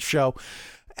sake of the show.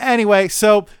 Anyway,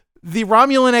 so the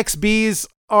Romulan XBs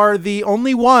are the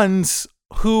only ones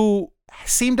who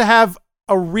seem to have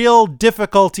a real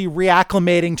difficulty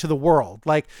reacclimating to the world.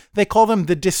 Like, they call them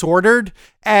the disordered,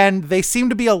 and they seem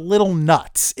to be a little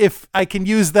nuts, if I can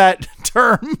use that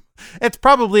term. It's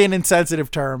probably an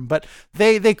insensitive term, but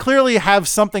they clearly have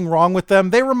something wrong with them.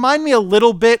 They remind me a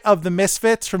little bit of the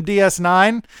Misfits from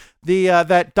DS9,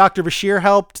 that Dr. Bashir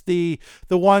helped, the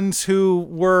ones who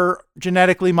were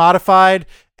genetically modified,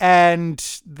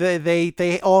 and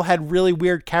they all had really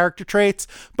weird character traits.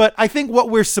 But I think what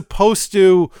we're supposed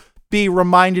to be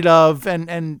reminded of,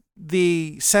 and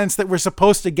the sense that we're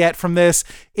supposed to get from this,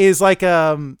 is like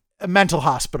a mental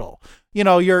hospital. You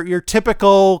know, your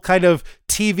typical kind of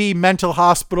TV mental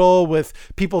hospital with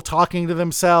people talking to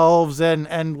themselves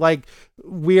and like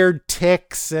weird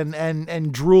tics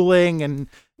and drooling and,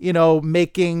 you know,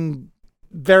 making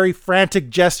very frantic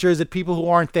gestures at people who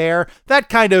aren't there, that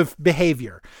kind of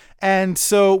behavior. And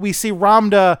so we see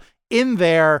Ramda in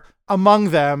there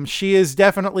among them. She is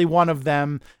definitely one of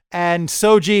them. And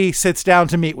Soji sits down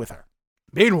to meet with her.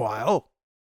 Meanwhile,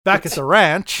 back at the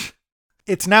ranch,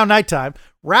 it's now nighttime.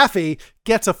 Raffi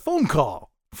gets a phone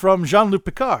call from Jean-Luc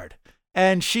Picard.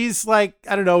 And she's like,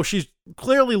 I don't know, she's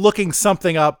clearly looking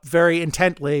something up very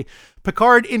intently.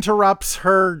 Picard interrupts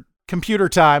her computer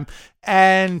time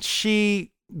and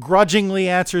she grudgingly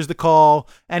answers the call.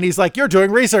 And he's like, you're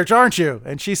doing research, aren't you?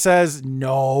 And she says,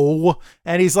 no.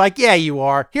 And he's like, yeah, you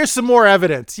are. Here's some more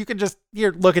evidence. You can just,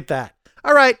 here, look at that.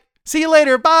 All right. See you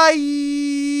later.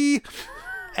 Bye.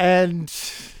 And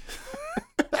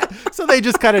so they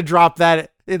just kind of drop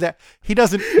that in there. He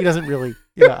doesn't really,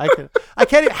 you know, I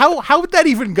can't, how would that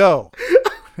even go?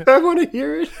 I want to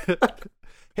hear it.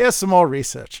 Here's some more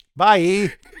research.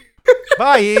 Bye.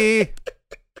 Bye.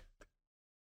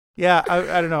 Yeah.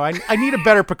 I don't know. I need a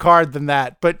better Picard than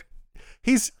that, but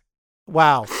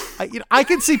wow. I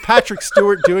can see Patrick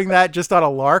Stewart doing that just on a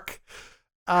lark.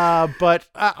 But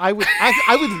I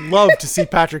would love to see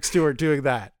Patrick Stewart doing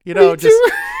that, you know,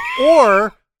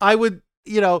 or I would,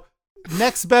 you know,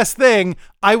 next best thing,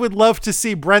 I would love to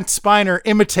see Brent Spiner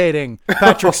imitating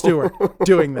Patrick Stewart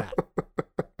doing that.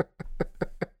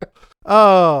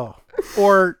 Oh,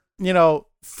 or, you know,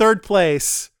 third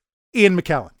place, Ian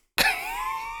McKellen.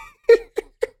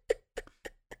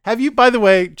 Have you, by the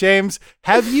way, James,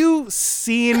 have you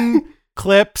seen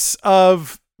clips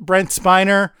of Brent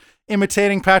Spiner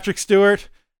imitating Patrick Stewart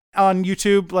on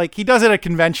YouTube? Like, he does it at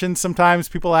conventions sometimes.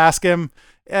 People ask him.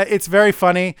 It's very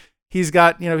funny. He's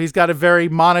got a very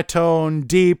monotone,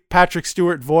 deep Patrick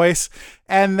Stewart voice.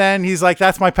 And then he's like,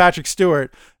 that's my Patrick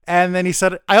Stewart. And then he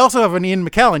said, I also have an Ian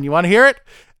McKellen. You want to hear it?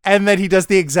 And then he does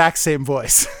the exact same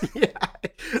voice. Yeah,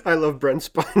 I love Brent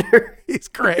Spiner. He's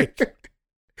great.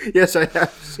 Yes, I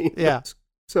have seen. Yeah.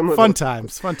 Some of fun them.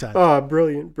 times. Oh,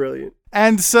 brilliant.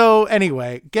 And so,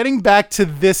 anyway, getting back to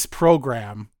this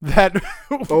program that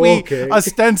we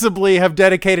ostensibly have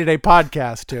dedicated a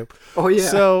podcast to. Oh, yeah.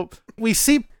 So we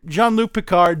see Jean-Luc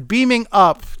Picard beaming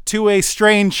up to a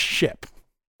strange ship.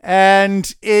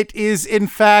 And it is, in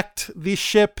fact, the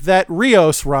ship that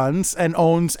Rios runs and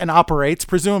owns and operates,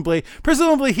 presumably.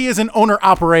 Presumably, he is an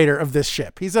owner-operator of this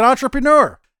ship. He's an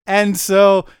entrepreneur. And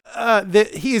so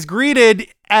he is greeted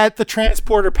at the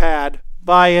transporter pad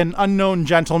by an unknown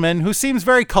gentleman who seems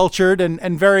very cultured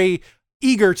and very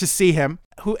eager to see him,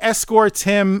 who escorts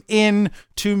him in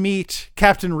to meet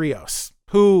Captain Rios,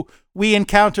 who we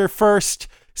encounter first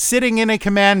sitting in a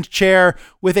command chair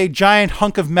with a giant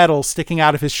hunk of metal sticking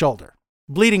out of his shoulder,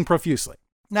 bleeding profusely.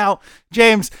 Now,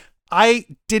 James, I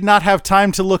did not have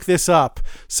time to look this up,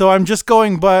 so I'm just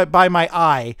going by my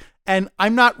eye, and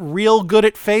I'm not real good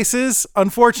at faces,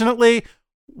 unfortunately.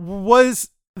 Was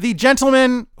the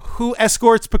gentleman who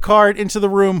escorts Picard into the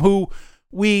room, who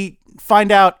we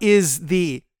find out is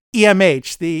the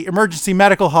EMH, the emergency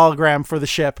medical hologram for the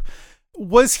ship,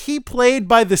 was he played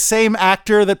by the same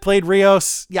actor that played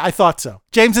Rios? Yeah, I thought so.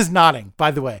 James is nodding,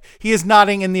 by the way. He is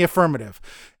nodding in the affirmative.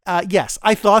 Yes,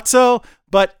 I thought so.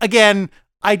 But again,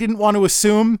 I didn't want to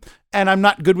assume, and I'm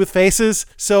not good with faces,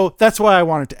 so that's why I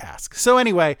wanted to ask. So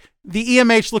anyway, the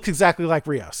EMH looks exactly like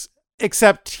Rios,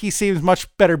 except he seems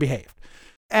much better behaved.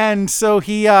 And so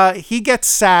he gets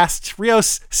sassed.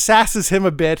 Rios sasses him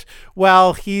a bit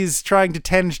while he's trying to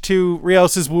tend to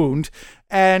Rios's wound.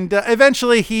 And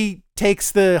eventually he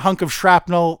takes the hunk of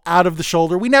shrapnel out of the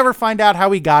shoulder. We never find out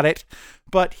how he got it,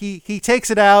 but he takes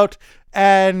it out,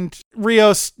 and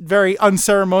Rios very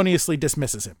unceremoniously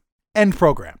dismisses him. End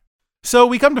program. So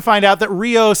we come to find out that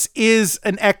Rios is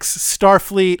an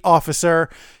ex-Starfleet officer.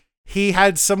 He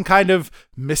had some kind of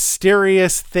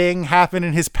mysterious thing happen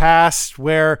in his past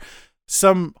where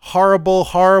some horrible,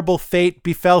 horrible fate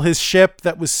befell his ship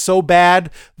that was so bad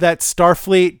that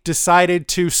Starfleet decided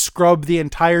to scrub the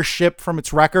entire ship from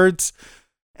its records,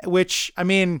 which, I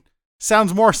mean,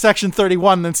 sounds more Section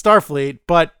 31 than Starfleet,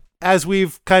 but as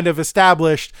we've kind of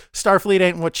established, Starfleet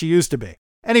ain't what she used to be.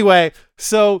 Anyway,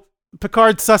 so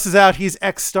Picard susses out he's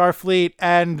ex-Starfleet,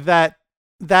 and that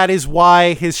is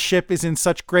why his ship is in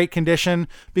such great condition,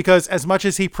 because as much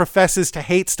as he professes to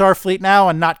hate Starfleet now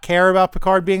and not care about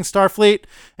Picard being Starfleet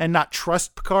and not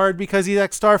trust Picard because he's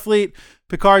ex-Starfleet,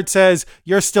 Picard says,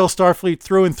 "You're still Starfleet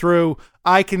through and through.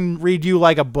 I can read you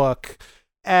like a book."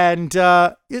 And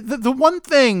the one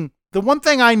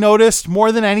thing I noticed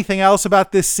more than anything else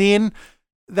about this scene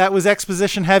that was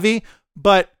exposition heavy,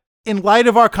 but in light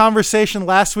of our conversation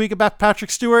last week about Patrick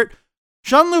Stewart,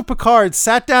 Jean-Luc Picard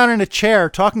sat down in a chair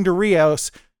talking to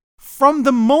Rios. From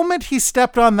the moment he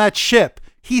stepped on that ship,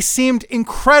 he seemed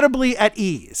incredibly at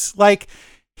ease. Like,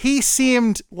 he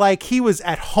seemed like he was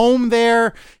at home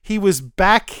there. He was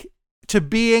back to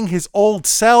being his old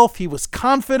self. He was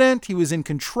confident. He was in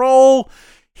control.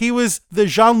 He was the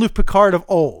Jean-Luc Picard of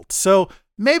old. So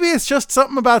maybe it's just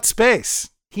something about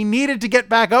space. He needed to get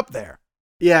back up there.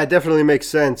 Yeah, it definitely makes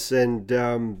sense. And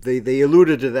they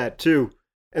alluded to that too.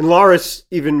 And Loris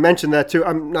even mentioned that too.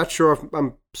 I'm not sure if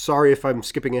I'm sorry if I'm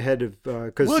skipping ahead of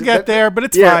because we'll get there, but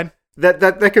it's fine.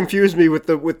 That confused me with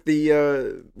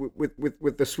the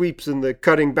sweeps and the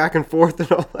cutting back and forth and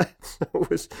all that. So it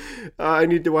was I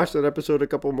need to watch that episode a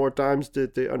couple more times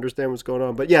to understand what's going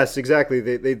on. But yes, exactly.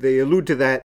 They allude to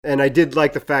that, and I did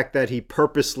like the fact that he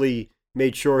purposely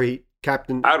made sure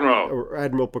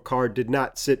Admiral Picard did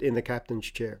not sit in the captain's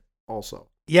chair. Also.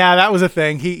 Yeah, that was a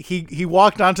thing. He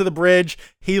walked onto the bridge,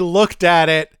 he looked at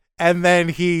it, and then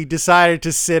he decided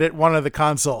to sit at one of the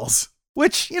consoles,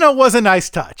 which, was a nice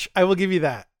touch. I will give you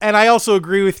that. And I also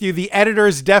agree with you. The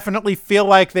editors definitely feel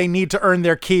like they need to earn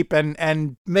their keep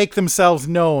and make themselves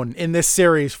known in this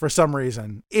series for some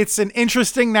reason. It's an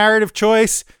interesting narrative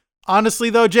choice. Honestly,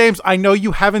 though, James, I know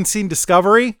you haven't seen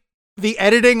Discovery. The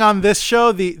editing on this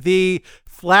show, the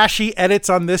flashy edits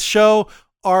on this show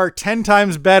are 10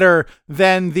 times better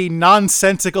than the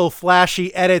nonsensical,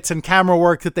 flashy edits and camera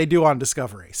work that they do on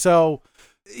Discovery. So,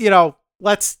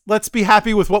 let's be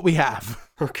happy with what we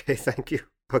have. Okay, thank you.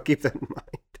 I'll keep that in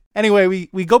mind. Anyway,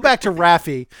 we go back to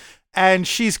Raffi, and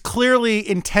she's clearly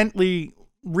intently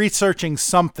researching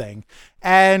something,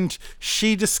 and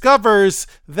she discovers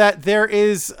that there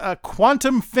is a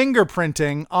quantum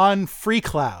fingerprinting on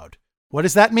FreeCloud. What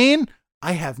does that mean?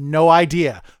 I have no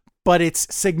idea, but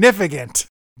it's significant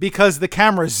because the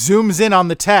camera zooms in on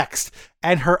the text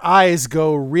and her eyes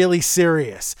go really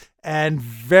serious and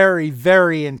very,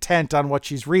 very intent on what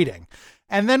she's reading.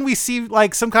 And then we see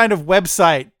like some kind of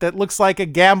website that looks like a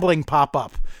gambling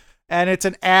pop-up, and it's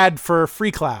an ad for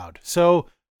FreeCloud. So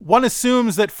one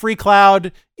assumes that Free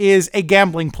Cloud is a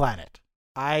gambling planet.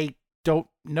 I don't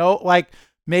know. Like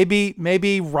maybe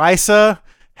Risa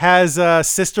has a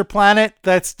sister planet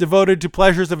that's devoted to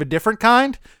pleasures of a different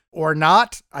kind or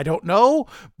not. I don't know,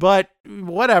 but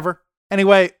whatever.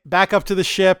 Anyway, back up to the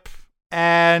ship,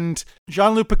 and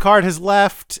Jean-Luc Picard has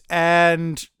left,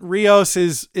 and Rios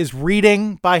is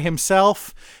reading by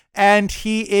himself, and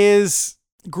he is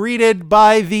greeted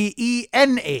by the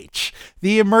ENH,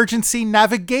 the Emergency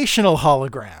Navigational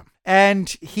Hologram. And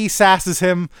he sasses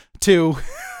him too.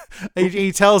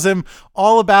 He tells him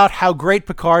all about how great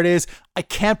Picard is. I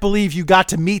can't believe you got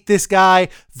to meet this guy,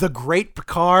 the great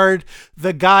Picard,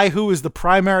 the guy who is the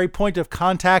primary point of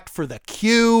contact for the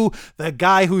Q, the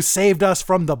guy who saved us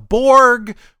from the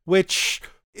Borg, which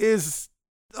is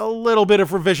a little bit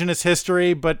of revisionist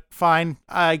history, but fine.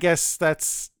 I guess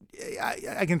that's...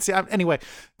 I can see. Anyway,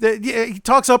 he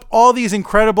talks up all these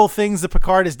incredible things that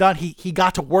Picard has done. He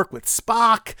got to work with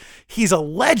Spock. He's a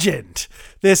legend,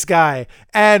 this guy.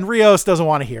 And Rios doesn't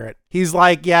want to hear it. He's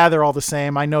like, yeah, they're all the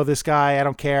same. I know this guy. I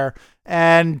don't care.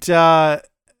 And,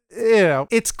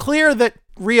 it's clear that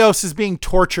Rios is being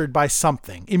tortured by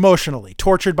something, emotionally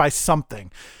tortured by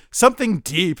something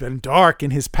deep and dark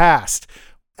in his past.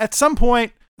 At some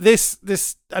point,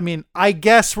 I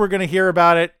guess we're going to hear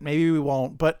about it. Maybe we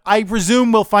won't, but I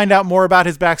presume we'll find out more about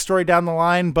his backstory down the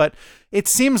line. But it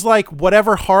seems like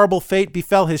whatever horrible fate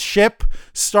befell his ship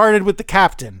started with the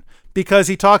captain, because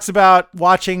he talks about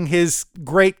watching his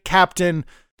great captain.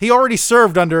 He already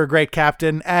served under a great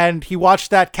captain, and he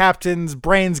watched that captain's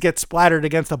brains get splattered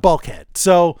against a bulkhead.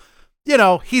 So,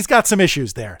 he's got some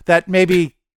issues there that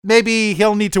maybe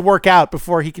he'll need to work out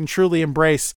before he can truly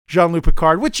embrace Jean-Luc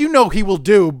Picard, which he will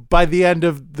do by the end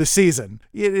of the season,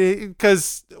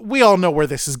 because we all know where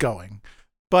this is going.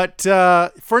 But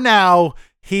for now,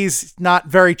 he's not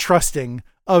very trusting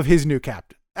of his new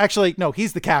captain. Actually, no,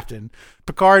 he's the captain.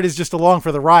 Picard is just along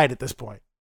for the ride at this point.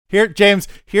 Here, James,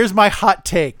 here's my hot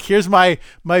take. Here's my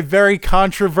very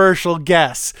controversial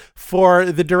guess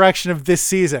for the direction of this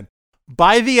season.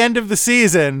 By the end of the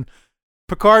season,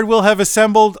 Picard will have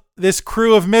assembled this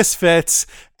crew of misfits,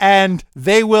 and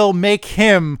they will make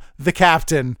him the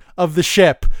captain of the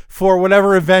ship for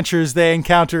whatever adventures they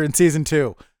encounter in season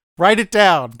 2. Write it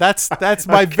down. That's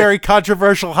my very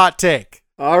controversial hot take.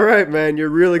 All right, man. You're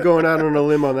really going out on a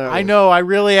limb on that one. I know. I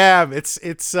really am.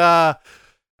 I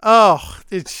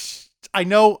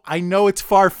know it's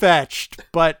far-fetched,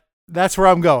 but that's where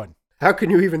I'm going. How can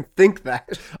you even think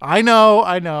that? I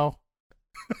know.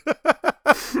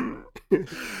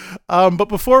 But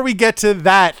before we get to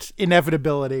that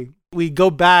inevitability, we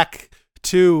go back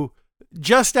to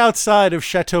just outside of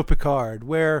Chateau Picard,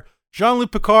 where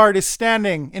Jean-Luc Picard is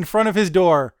standing in front of his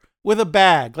door with a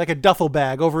bag, like a duffel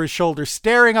bag, over his shoulder,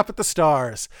 staring up at the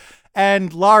stars.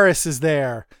 And Laris is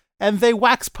there, and they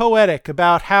wax poetic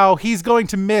about how he's going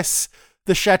to miss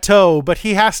the chateau, but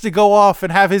he has to go off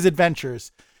and have his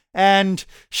adventures. And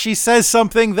she says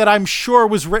something that I'm sure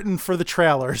was written for the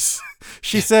trailers.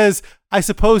 She says, I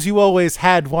suppose you always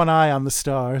had one eye on the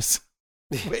stars.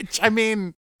 Which,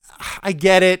 I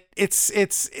get it. It's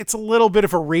a little bit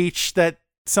of a reach that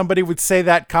somebody would say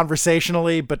that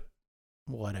conversationally, but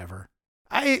whatever.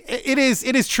 It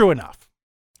is true enough.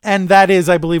 And that is,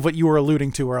 I believe, what you were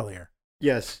alluding to earlier.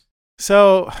 Yes.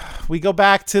 So we go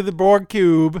back to the Borg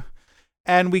cube,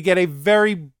 and we get a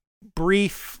very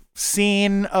brief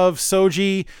scene of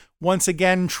Soji once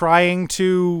again trying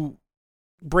to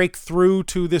break through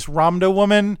to this Ramda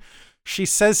woman. She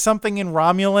says something in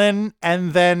Romulan,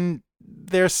 and then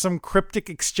there's some cryptic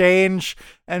exchange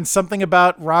and something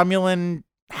about Romulan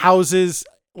houses,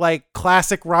 like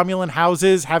classic Romulan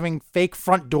houses, having fake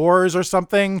front doors or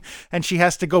something, and she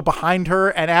has to go behind her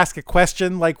and ask a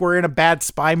question like we're in a bad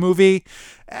spy movie.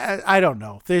 I don't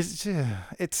know.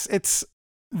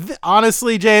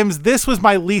 Honestly, James, this was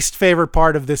my least favorite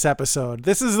part of this episode.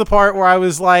 This is the part where I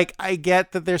was like, I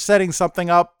get that they're setting something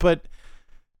up, but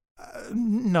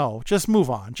no, just move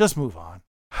on.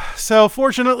 So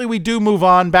fortunately, we do move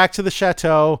on back to the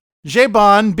chateau.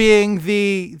 Jeban, being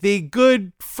the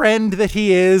good friend that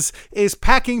he is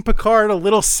packing Picard a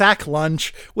little sack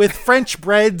lunch with French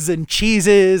breads and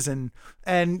cheeses and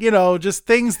just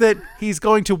things that he's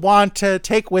going to want to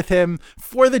take with him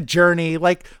for the journey,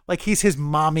 like he's his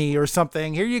mommy or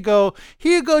something. Here you go,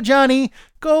 Johnny.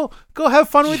 Go have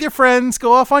fun with your friends.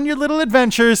 Go off on your little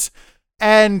adventures.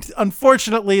 And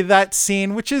unfortunately, that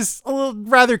scene, which is a little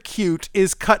rather cute,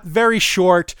 is cut very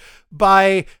short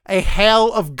by a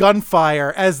hail of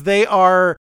gunfire as they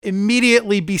are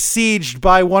immediately besieged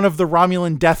by one of the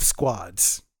Romulan death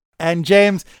squads. And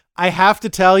James, I have to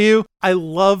tell you,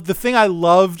 the thing I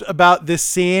loved about this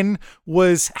scene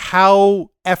was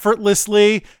how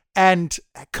effortlessly and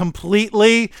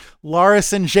completely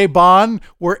Laris and Jabon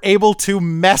were able to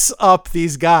mess up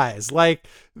these guys. Like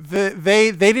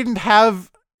they didn't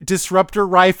have disruptor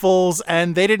rifles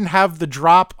and they didn't have the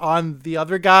drop on the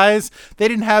other guys. They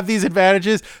didn't have these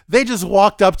advantages. They just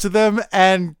walked up to them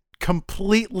and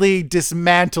completely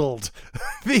dismantled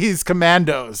these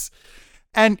commandos.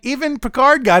 And even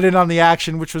Picard got in on the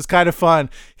action, which was kind of fun.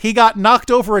 He got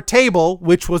knocked over a table,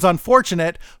 which was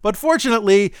unfortunate, but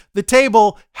fortunately, the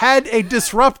table had a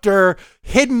disruptor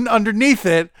hidden underneath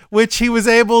it, which he was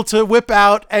able to whip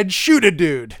out and shoot a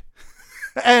dude.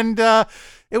 And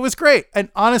it was great. And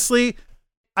honestly,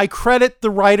 I credit the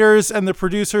writers and the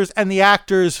producers and the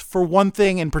actors for one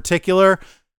thing in particular.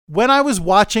 When I was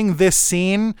watching this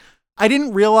scene, I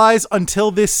didn't realize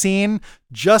until this scene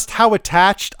just how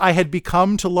attached I had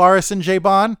become to Laris and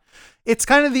Jabon. It's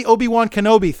kind of the Obi-Wan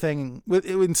Kenobi thing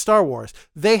in Star Wars.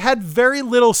 They had very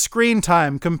little screen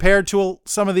time compared to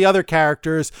some of the other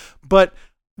characters, but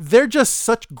they're just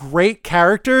such great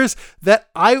characters that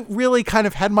I really kind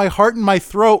of had my heart in my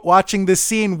throat watching this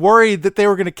scene, worried that they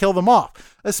were going to kill them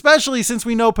off, especially since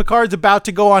we know Picard's about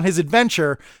to go on his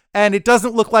adventure and it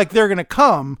doesn't look like they're going to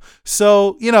come.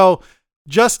 So,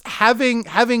 just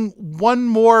having one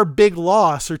more big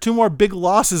loss or two more big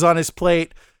losses on his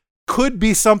plate could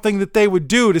be something that they would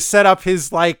do to set up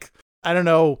his,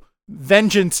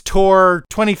 Vengeance Tour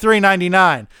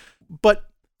 2399. But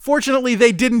fortunately,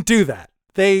 they didn't do that.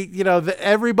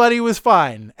 Everybody was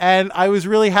fine. And I was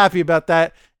really happy about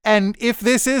that. And if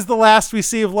this is the last we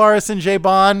see of Laris and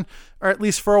Jabon, or at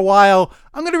least for a while,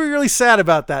 I'm going to be really sad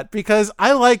about that because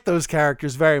I like those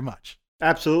characters very much.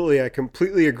 Absolutely, I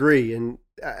completely agree, and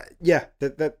that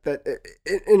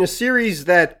in a series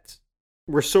that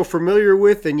we're so familiar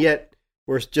with, and yet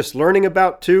we're just learning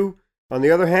about too. On the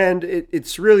other hand,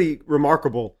 it's really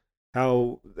remarkable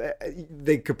how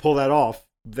they could pull that off.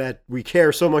 That we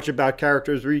care so much about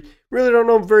characters we really don't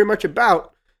know very much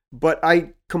about, but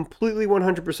I completely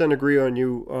 100% agree on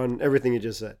you on everything you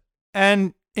just said.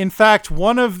 And in fact,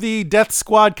 one of the Death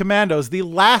Squad commandos, the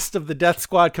last of the Death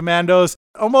Squad commandos,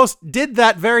 almost did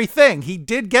that very thing. He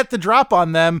did get the drop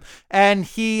on them, and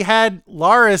he had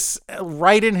Laris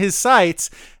right in his sights,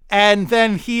 and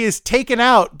then he is taken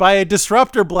out by a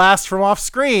disruptor blast from off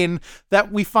screen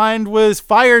that we find was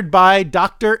fired by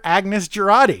Dr. Agnes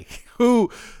Girardi,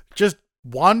 who just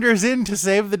wanders in to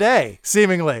save the day,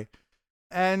 seemingly.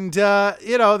 And, that's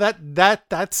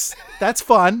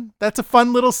fun. That's a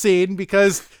fun little scene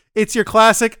because it's your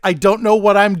classic, I don't know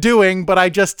what I'm doing, but I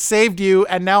just saved you.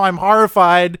 And now I'm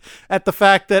horrified at the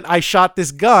fact that I shot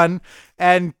this gun.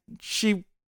 And she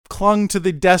clung to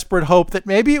the desperate hope that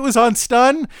maybe it was on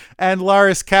stun. And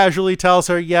Laris casually tells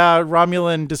her, yeah,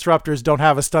 Romulan disruptors don't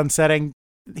have a stun setting.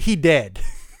 He did.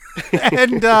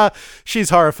 And she's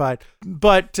horrified.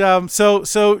 But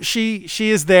so she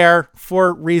is there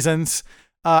for reasons.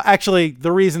 Actually,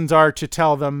 the reasons are to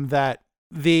tell them that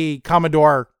the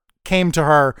Commodore came to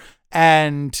her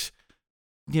and,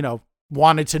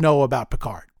 wanted to know about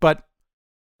Picard. But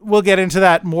we'll get into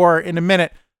that more in a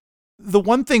minute. The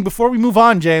one thing, before we move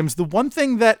on, James, the one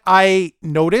thing that I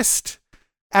noticed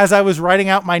as I was writing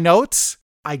out my notes,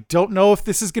 I don't know if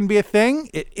this is going to be a thing.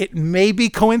 It may be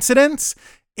coincidence.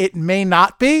 It may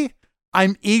not be.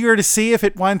 I'm eager to see if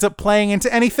it winds up playing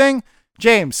into anything.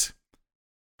 James,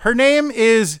 her name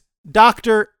is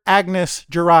Dr. Agnes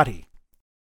Girardi.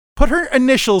 Put her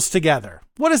initials together.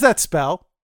 What does that spell?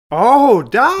 Oh,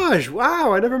 Daj.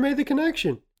 Wow, I never made the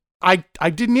connection. I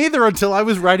didn't either until I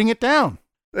was writing it down.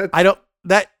 I don't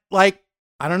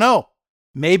know.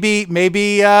 Maybe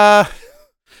we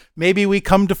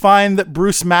come to find that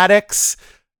Bruce Maddox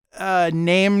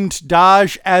named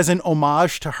Daj as an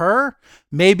homage to her.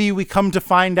 Maybe we come to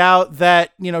find out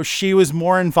that, she was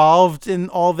more involved in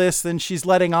all this than she's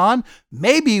letting on.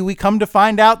 Maybe we come to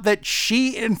find out that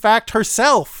she, in fact,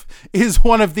 herself is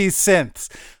one of these synths.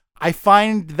 I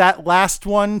find that last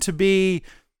one to be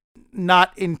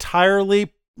not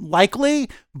entirely likely,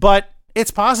 but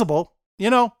it's possible.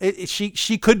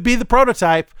 She could be the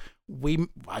prototype.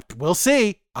 We'll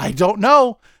see. I don't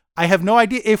know. I have no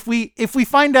idea. If we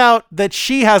find out that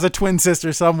she has a twin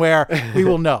sister somewhere, we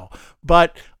will know.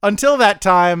 But until that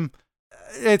time,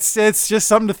 it's just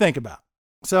something to think about.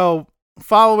 So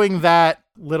following that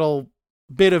little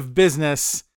bit of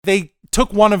business, they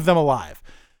took one of them alive.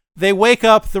 They wake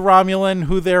up the Romulan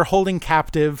who they're holding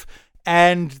captive,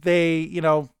 and they,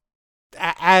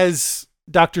 as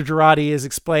Dr. Girardi is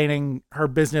explaining her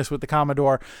business with the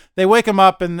Commodore, they wake him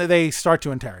up and they start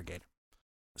to interrogate him.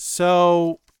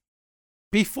 So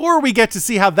before we get to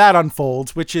see how that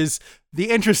unfolds, which is the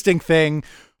interesting thing,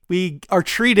 we are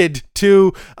treated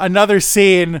to another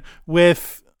scene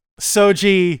with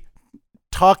Soji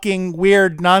talking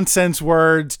weird nonsense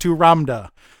words to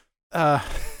Ramda.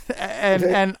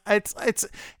 And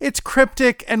it's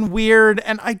cryptic and weird,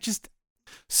 and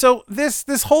so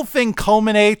this whole thing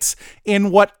culminates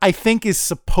in what I think is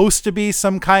supposed to be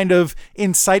some kind of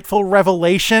insightful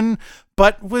revelation,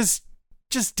 but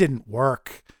just didn't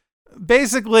work.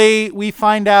 Basically, we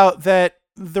find out that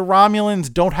the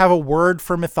Romulans don't have a word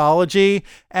for mythology,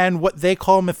 and what they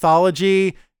call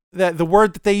mythology, that the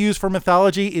word that they use for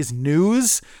mythology is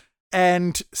news,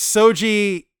 and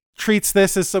Soji treats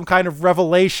this as some kind of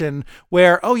revelation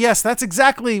where, oh yes, that's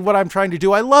exactly what I'm trying to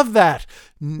do. I love that.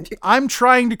 I'm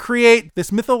trying to create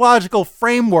this mythological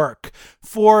framework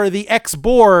for the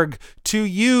ex-Borg to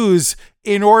use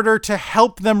in order to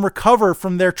help them recover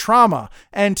from their trauma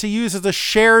and to use as a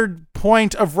shared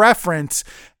point of reference.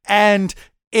 And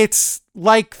it's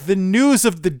like the news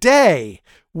of the day,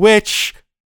 which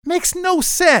makes no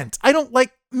sense. I don't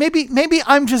like, maybe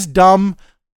I'm just dumb.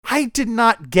 I did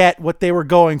not get what they were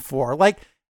going for. Like,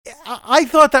 I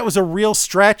thought that was a real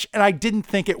stretch, and I didn't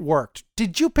think it worked.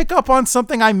 Did you pick up on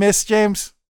something I missed,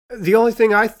 James? The only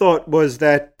thing I thought was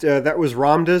that that was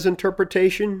Ramda's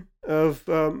interpretation of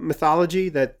mythology,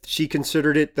 that she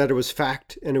considered it, that it was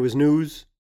fact and it was news.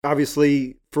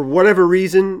 Obviously, for whatever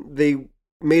reason, they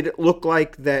made it look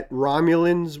like that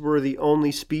Romulans were the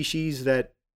only species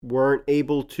that weren't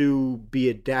able to be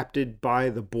adapted by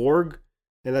the Borg.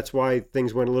 And that's why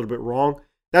things went a little bit wrong.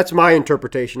 That's my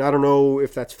interpretation. I don't know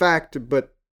if that's fact,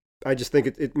 but I just think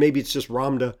it maybe it's just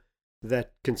Ramda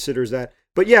that considers that.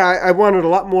 But yeah, I wanted a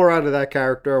lot more out of that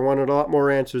character. I wanted a lot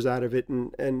more answers out of it.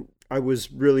 And I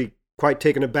was really quite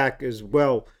taken aback as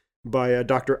well by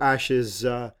Dr. Ash's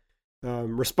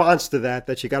response to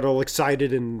that she got all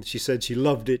excited and she said she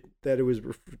loved it, that it was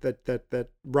that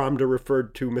Ramda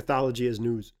referred to mythology as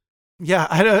news. Yeah,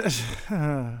 I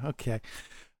don't. Okay.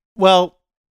 Well,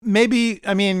 maybe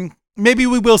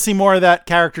we will see more of that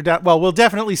character we'll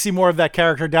definitely see more of that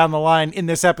character down the line in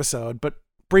this episode, but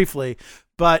briefly.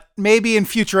 But maybe in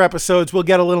future episodes we'll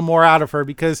get a little more out of her,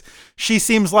 because she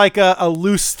seems like a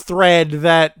loose thread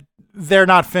that they're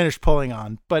not finished pulling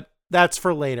on. But that's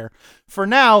for later. For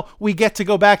now, we get to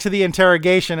go back to the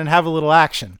interrogation and have a little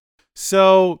action.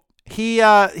 So he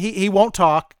won't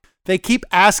talk. They keep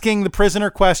asking the prisoner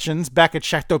questions back at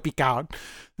Chateau Picard.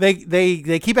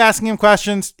 They keep asking him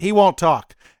questions. He won't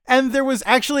talk. And there was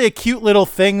actually a cute little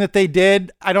thing that they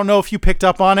did. I don't know if you picked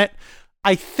up on it.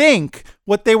 I think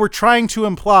what they were trying to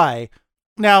imply.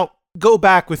 Now, go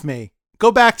back with me.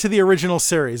 Go back to the original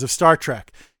series of Star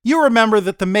Trek. You remember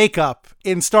that the makeup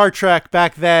in Star Trek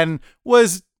back then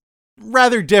was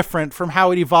rather different from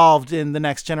how it evolved in The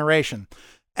Next Generation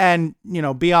and,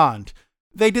 beyond.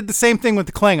 They did the same thing with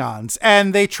the Klingons,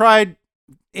 and they tried,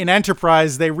 in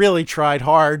Enterprise, they really tried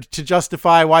hard to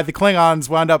justify why the Klingons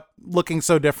wound up looking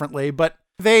so differently, but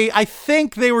I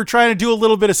think they were trying to do a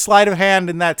little bit of sleight of hand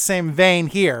in that same vein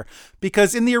here,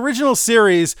 because in the original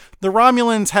series, the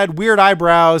Romulans had weird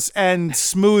eyebrows and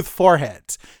smooth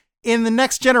foreheads. In The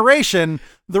Next Generation,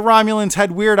 the Romulans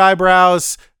had weird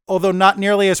eyebrows, although not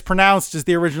nearly as pronounced as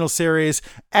the original series,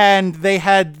 and they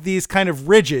had these kind of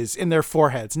ridges in their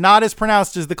foreheads. Not as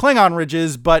pronounced as the Klingon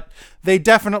ridges, but they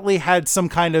definitely had some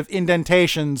kind of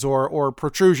indentations or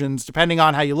protrusions, depending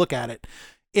on how you look at it,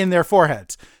 in their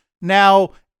foreheads.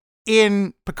 Now,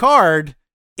 in Picard,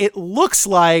 it looks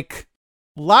like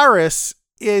Laris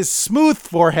is smooth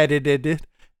foreheaded,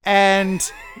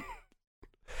 and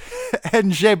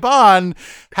Jeban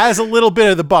has a little bit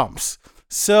of the bumps.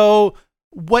 So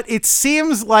what it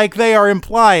seems like they are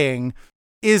implying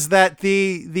is that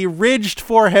the ridged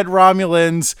forehead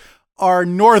Romulans are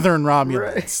Northern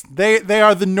Romulans. Right. They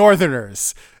are the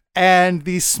Northerners. And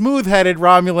the smooth-headed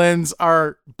Romulans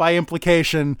are, by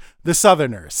implication, the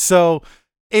Southerners. So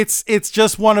it's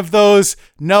just one of those,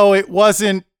 no, it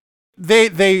wasn't,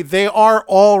 they are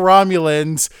all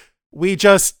Romulans. We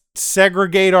just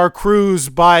segregate our crews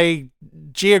by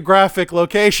geographic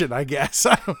location, I guess.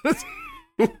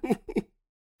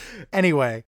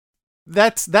 Anyway,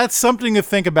 that's something to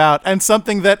think about, and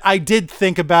something that I did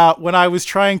think about when I was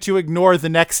trying to ignore the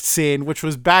next scene, which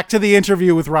was back to the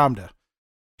interview with Ramda.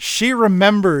 She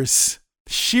remembers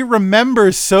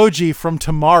Soji from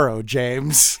tomorrow,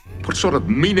 James. What sort of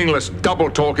meaningless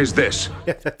double talk is this?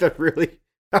 Yeah,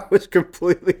 I was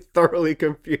completely, thoroughly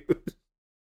confused.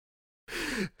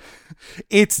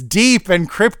 It's deep and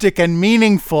cryptic and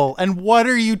meaningful. And what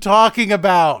are you talking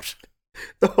about?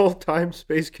 The whole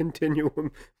time-space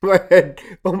continuum. My head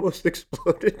almost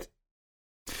exploded.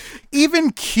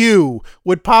 even Q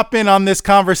would pop in on this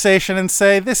conversation and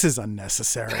say, this is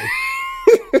unnecessary.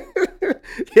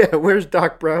 Yeah, where's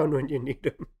Doc Brown when you need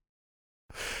him?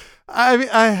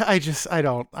 I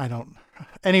don't.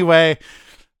 Anyway,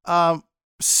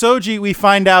 Soji, we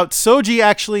find out Soji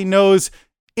actually knows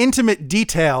intimate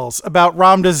details about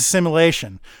Ramda's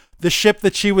assimilation. The ship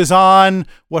that she was on,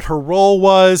 what her role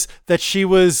was, that she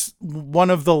was one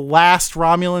of the last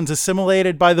Romulans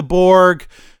assimilated by the Borg.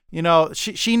 You know,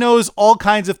 she knows all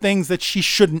kinds of things that she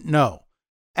shouldn't know.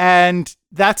 And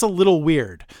that's a little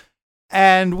weird.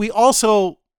 And we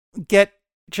also get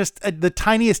just the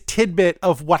tiniest tidbit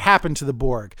of what happened to the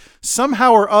Borg.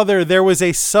 Somehow or other, there was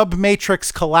a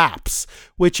submatrix collapse,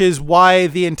 which is why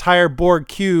the entire Borg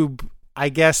cube, I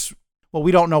guess, well,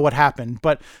 we don't know what happened,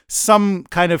 but some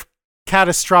kind of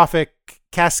catastrophic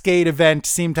cascade event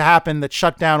seemed to happen that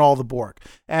shut down all the Borg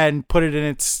and put it in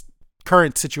its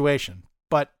current situation.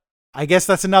 But I guess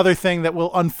that's another thing that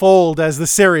will unfold as the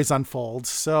series unfolds.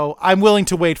 So I'm willing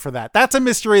to wait for that. That's a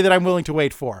mystery that I'm willing to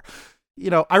wait for. You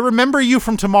know, I remember you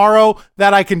from tomorrow,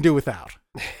 that I can do without.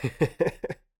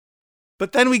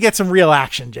 But then we get some real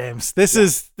action, James. This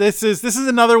is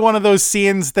another one of those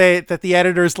scenes that the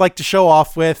editors like to show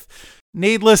off with.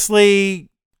 Needlessly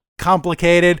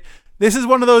complicated. This is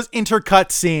one of those intercut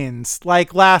scenes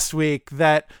like last week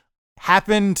that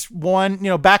happened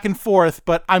back and forth,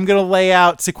 but I'm going to lay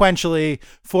out sequentially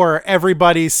for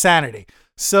everybody's sanity.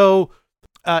 So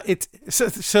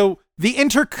the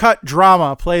intercut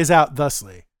drama plays out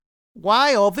thusly.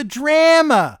 Why all the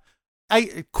drama?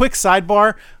 Quick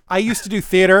sidebar. I used to do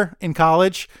theater in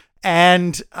college,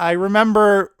 and I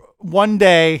remember one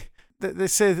day,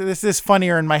 this is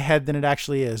funnier in my head than it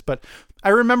actually is, but I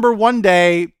remember one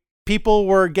day people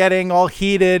were getting all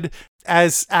heated,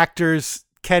 as actors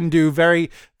can do, very,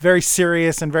 very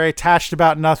serious and very attached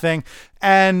about nothing.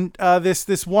 And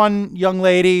this one young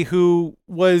lady who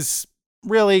was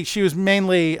she was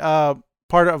mainly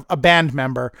part of a band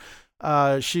member.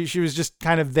 She was just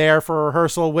kind of there for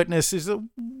rehearsal, witnesses.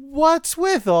 What's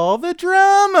with all the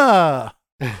drama?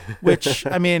 Which,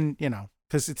 I mean,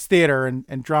 because it's theater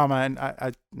and drama,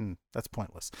 and that's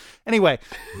pointless. Anyway,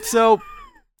 so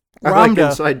I like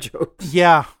inside jokes.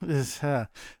 Yeah.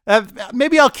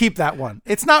 Maybe I'll keep that one.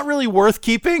 It's not really worth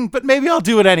keeping, but maybe I'll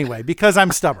do it anyway because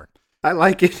I'm stubborn. I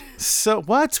like it. So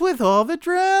what's with all the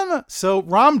drama? So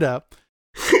Ramda,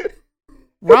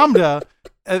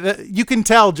 you can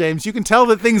tell, James, you can tell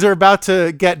that things are about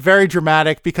to get very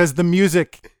dramatic because the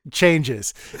music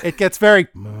changes. It gets very,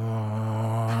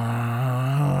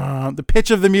 the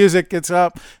pitch of the music gets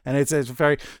up, and it's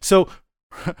very, so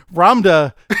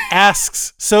Ramda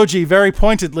asks Soji very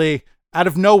pointedly out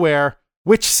of nowhere,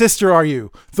 which sister are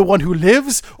you? The one who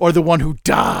lives or the one who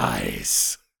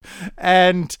dies?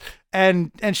 And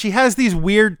she has these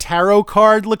weird tarot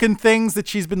card looking things that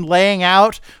she's been laying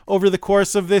out over the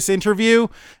course of this interview.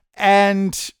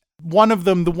 And one of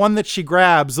them, the one that she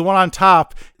grabs, the one on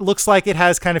top, looks like it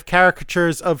has kind of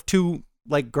caricatures of two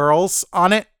like girls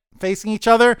on it facing each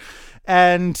other.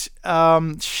 And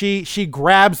she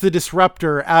grabs the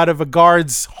disruptor out of a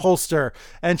guard's holster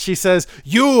and she says,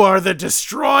 "You are the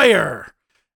destroyer."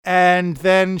 And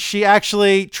then she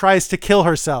actually tries to kill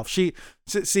herself. See,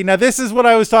 now this is what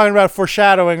I was talking about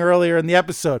foreshadowing earlier in the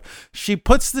episode. She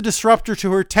puts the disruptor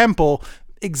to her temple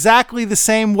exactly the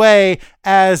same way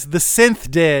as the synth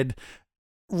did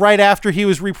right after he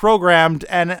was reprogrammed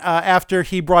and after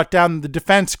he brought down the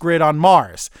defense grid on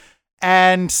Mars.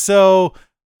 And so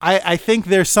I think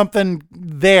there's something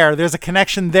there. There's a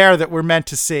connection there that we're meant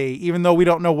to see, even though we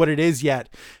don't know what it is yet.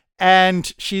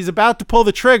 And she's about to pull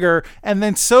the trigger, and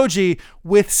then Soji,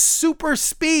 with super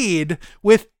speed,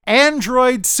 with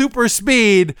android super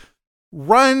speed,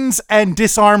 runs and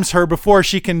disarms her before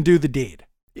she can do the deed.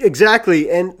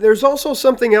 Exactly. And there's also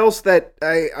something else that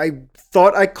I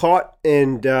thought I caught,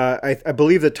 and I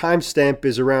believe the timestamp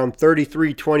is around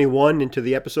 33:21 into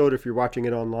the episode if you're watching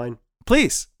it online.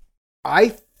 Please.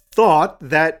 I thought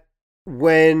that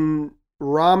when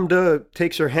Ramda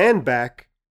takes her hand back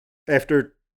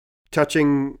after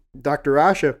touching Dr.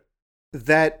 Asha,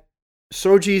 that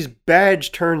Soji's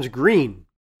badge turns green.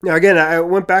 Now, again, I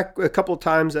went back a couple of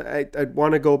times. I'd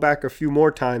want to go back a few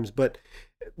more times, but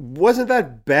wasn't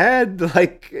that bad?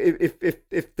 Like,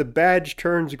 if the badge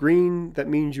turns green, that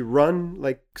means you run,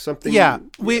 like something. Yeah,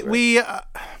 we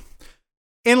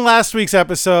in last week's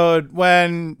episode,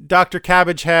 when Dr.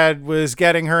 Cabbagehead was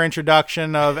getting her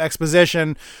introduction of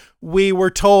exposition, we were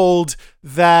told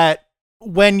that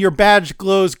when your badge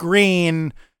glows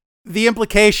green, the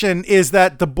implication is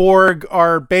that the Borg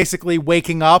are basically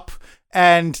waking up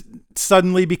and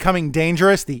suddenly becoming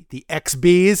dangerous. The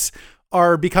XBs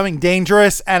are becoming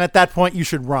dangerous, and at that point you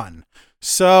should run.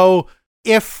 So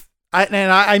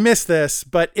I missed this,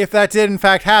 but if that did in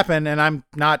fact happen, and I'm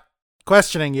not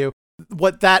questioning you,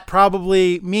 what that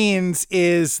probably means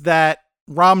is that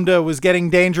Ramda was getting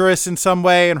dangerous in some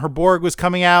way and her Borg was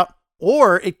coming out,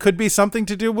 or it could be something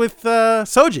to do with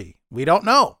Soji. We don't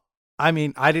know. I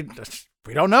mean,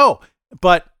 we don't know,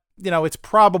 but it's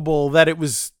probable that it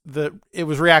was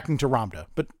reacting to Ramda,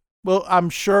 but I'm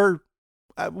sure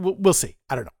we'll see.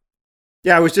 I don't know.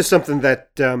 Yeah, it was just something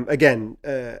that, again,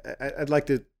 I'd like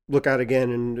to look at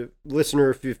again. And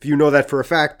listener, if you know that for a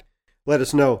fact, let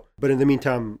us know. But in the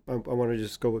meantime, I want to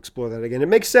just go explore that again. It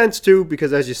makes sense, too,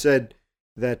 because as you said,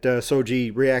 that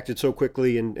Soji reacted so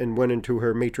quickly and went into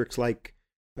her Matrix-like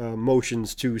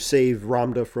motions to save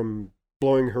Ramda from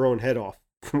blowing her own head off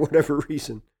for whatever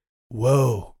reason.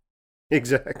 Whoa.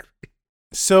 Exactly.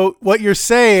 So what you're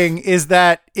saying is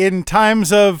that in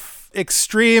times of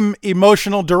extreme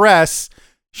emotional duress,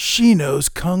 she knows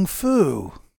kung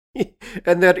fu.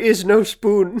 And there is no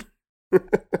spoon.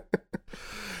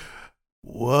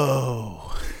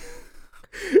 Whoa.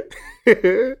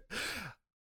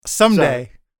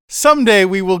 Someday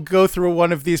we will go through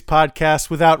one of these podcasts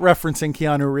without referencing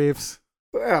Keanu Reeves.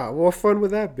 Wow, what fun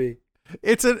would that be?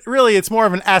 It's more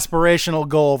of an aspirational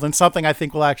goal than something I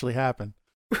think will actually happen.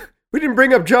 We didn't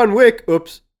bring up John Wick.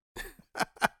 Oops.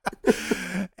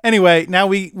 Anyway, now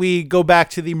we go back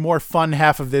to the more fun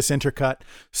half of this intercut.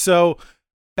 So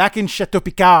back in Chateau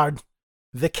Picard,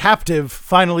 the captive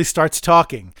finally starts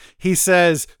talking. He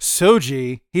says,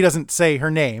 Soji, he doesn't say her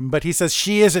name, but he says,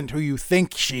 she isn't who you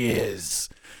think she is.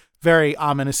 Very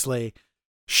ominously.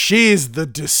 She's the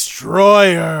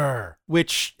destroyer,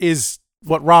 which is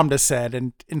what Ramda said.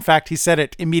 And in fact, he said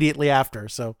it immediately after.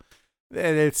 So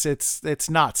it's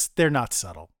not, they're not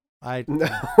subtle. No,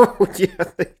 yeah,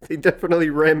 they definitely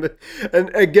ram it.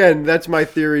 And again, that's my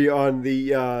theory on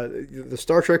the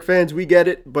Star Trek fans. We get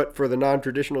it, but for the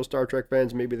non-traditional Star Trek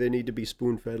fans, maybe they need to be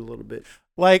spoon-fed a little bit.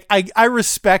 Like, I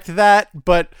respect that,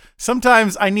 but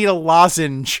sometimes I need a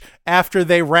lozenge after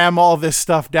they ram all this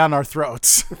stuff down our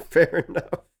throats. Fair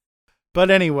enough. But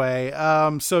anyway,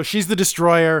 so she's the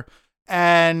destroyer,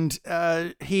 and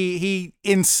he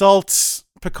insults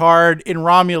Picard in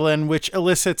Romulan, which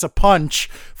elicits a punch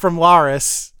from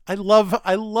Laris. I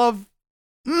love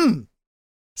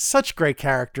such great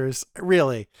characters,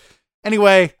 really.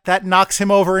 Anyway, that knocks him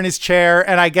over in his chair,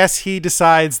 and I guess he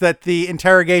decides that the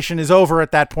interrogation is over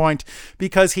at that point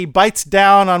because he bites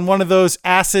down on one of those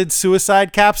acid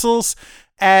suicide capsules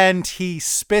and he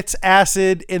spits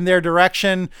acid in their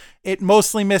direction. It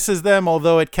mostly misses them,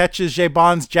 although it catches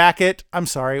Jabon's jacket. I'm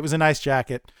sorry, it was a nice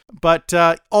jacket. But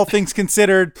all things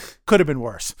considered, could have been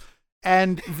worse.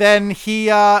 And then he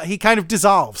kind of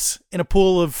dissolves in a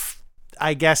pool of,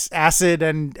 I guess, acid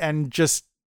and just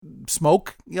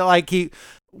smoke. Like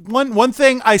one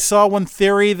thing I saw, one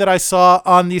theory that I saw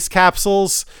on these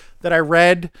capsules that I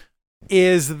read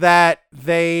is that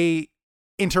they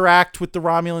interact with the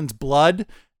Romulans' blood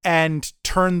and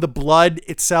turn the blood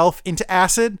itself into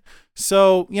acid.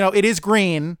 So, it is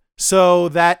green. So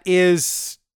that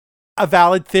is a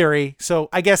valid theory. So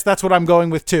I guess that's what I'm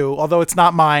going with too. Although it's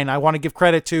not mine. I want to give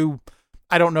credit to,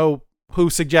 I don't know who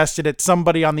suggested it,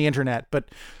 somebody on the internet, but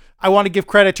I want to give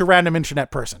credit to random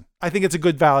internet person. I think it's a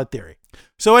good valid theory.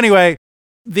 So anyway,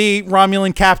 the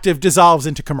Romulan captive dissolves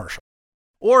into commercial.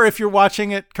 Or if you're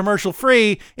watching it commercial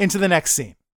free, into the next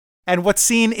scene. And what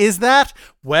scene is that?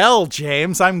 Well,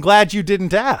 James, I'm glad you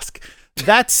didn't ask.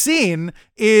 That scene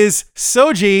is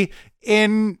Soji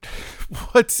in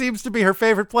what seems to be her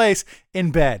favorite place, in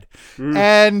bed.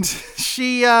 And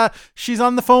she's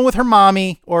on the phone with her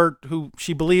mommy, or who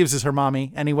she believes is her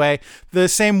mommy anyway, the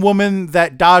same woman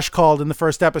that Daj called in the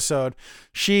first episode.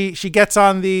 She gets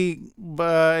on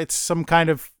it's some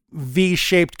kind of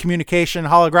V-shaped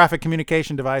holographic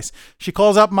communication device. She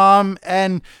calls up mom,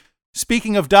 and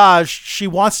speaking of Daj, she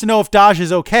wants to know if Daj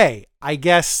is okay. I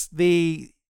guess the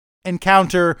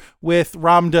encounter with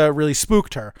Ramda really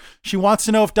spooked her. She wants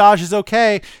to know if Daj is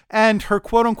okay, and her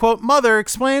quote-unquote mother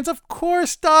explains, of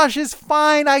course Daj is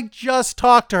fine, I just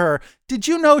talked to her. Did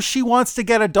you know she wants to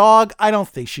get a dog? I don't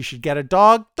think she should get a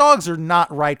dog. Dogs are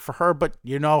not right for her, but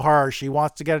you know her, she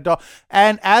wants to get a dog.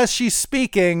 And as she's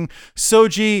speaking,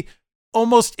 Soji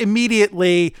almost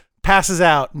immediately passes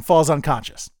out and falls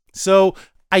unconscious. So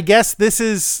I guess this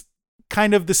is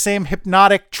kind of the same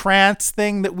hypnotic trance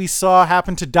thing that we saw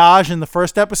happen to Daj in the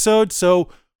first episode. So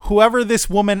whoever this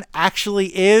woman actually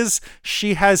is,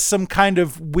 she has some kind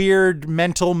of weird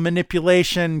mental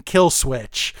manipulation kill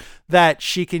switch that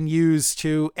she can use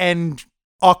to end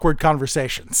awkward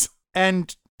conversations.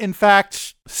 And In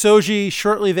fact, Soji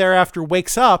shortly thereafter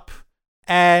wakes up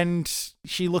and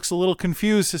she looks a little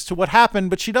confused as to what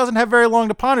happened, but she doesn't have very long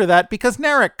to ponder that because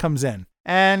Narek comes in.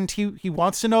 And he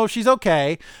wants to know if she's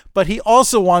okay, but he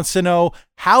also wants to know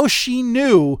how she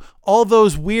knew all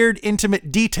those weird,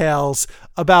 intimate details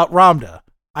about Ramda.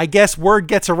 I guess word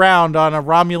gets around on a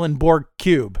Romulan Borg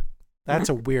cube. That's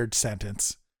a weird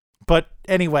sentence. But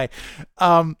anyway,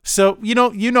 so you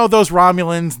know those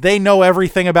Romulans, they know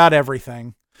everything about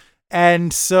everything.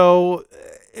 And so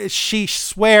she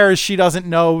swears she doesn't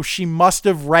know. She must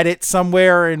have read it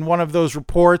somewhere in one of those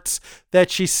reports that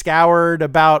she scoured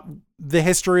about the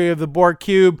history of the Borg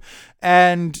cube.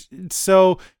 And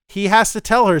so he has to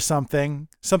tell her something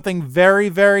very,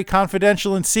 very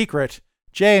confidential and secret.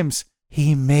 James,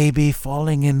 he may be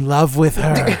falling in love with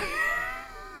her.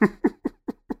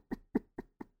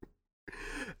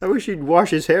 I wish he'd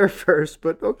wash his hair first,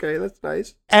 but okay, that's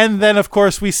nice. And then, of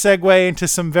course, we segue into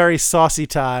some very saucy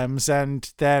times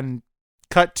and then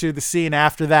cut to the scene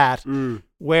after that,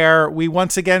 where we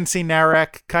once again see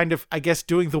Narek kind of, I guess,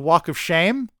 doing the walk of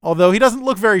shame, although he doesn't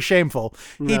look very shameful.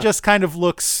 No. He just kind of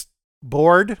looks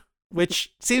bored,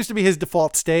 which seems to be his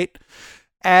default state.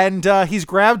 And he's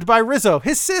grabbed by Rizzo,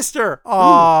 his sister.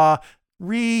 Aw,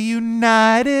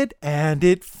 reunited, and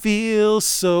it feels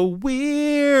so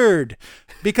weird.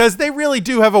 Because they really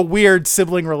do have a weird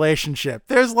sibling relationship.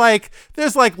 There's like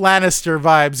Lannister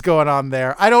vibes going on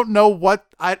there. I don't know what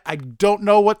I don't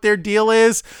know what their deal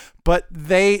is, but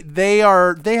they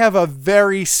have a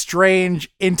very strange,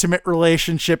 intimate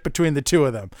relationship between the two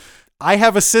of them. I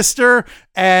have a sister,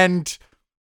 and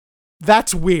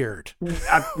that's weird.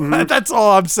 That's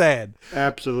all I'm saying.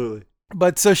 Absolutely.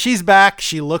 But so she's back.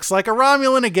 She looks like a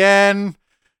Romulan again,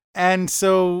 and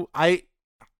so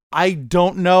I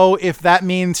don't know if that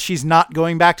means she's not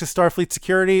going back to Starfleet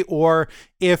security or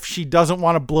if she doesn't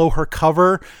want to blow her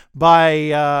cover by,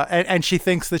 and she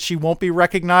thinks that she won't be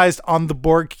recognized on the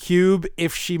Borg cube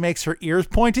if she makes her ears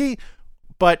pointy.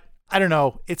 But I don't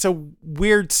know. It's a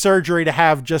weird surgery to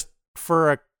have just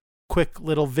for a quick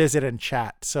little visit and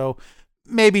chat. So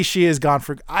maybe she is gone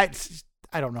for, I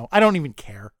don't know. I don't even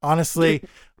care, honestly.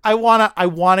 I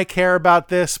wanna care about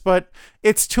this, but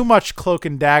it's too much cloak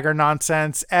and dagger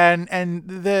nonsense, and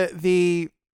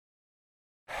the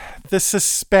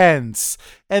suspense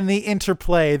and the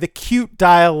interplay, the cute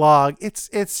dialogue.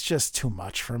 It's just too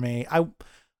much for me. I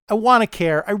want to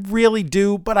care, I really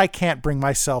do, but I can't bring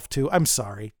myself to. I'm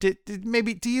sorry.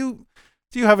 Maybe do you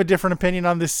have a different opinion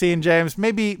on this scene, James?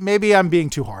 Maybe I'm being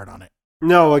too hard on it.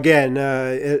 No, again,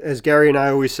 as Gary and I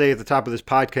always say at the top of this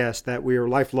podcast, that we are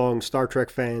lifelong Star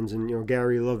Trek fans, and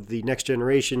Gary loved the Next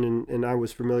Generation, and I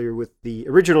was familiar with the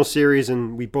original series,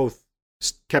 and we both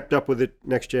kept up with it,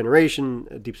 Next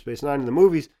Generation, Deep Space Nine, and the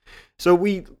movies. So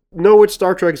we know what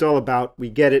Star Trek's all about.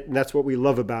 We get it, and that's what we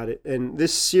love about it. And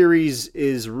this series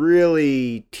is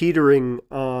really teetering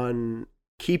on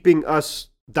keeping us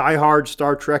diehard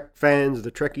Star Trek fans,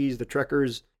 the Trekkies, the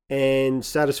Trekkers, and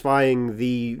satisfying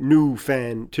the new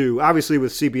fan too. Obviously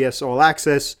with CBS All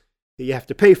Access, you have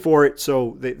to pay for it,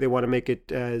 so they want to make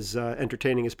it as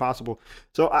entertaining as possible.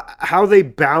 So how they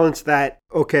balance that,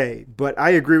 okay, but I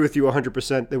agree with you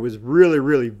 100%. It was really,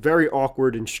 really very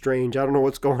awkward and strange. I don't know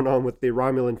what's going on with the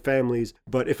Romulan families,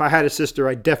 but if I had a sister,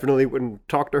 I definitely wouldn't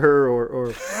talk to her, or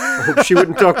I hope she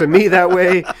wouldn't talk to me that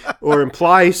way, or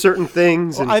imply certain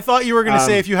things. Well, I thought you were going to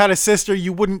say if you had a sister,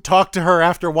 you wouldn't talk to her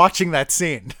after watching that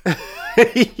scene.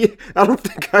 I don't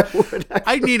think I would. Actually.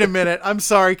 I need a minute. I'm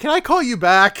sorry. Can I call you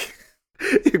back?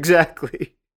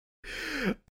 Exactly.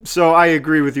 So I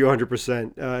agree with you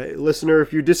 100%. Listener,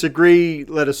 if you disagree,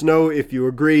 let us know. If you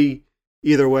agree,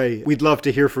 either way, we'd love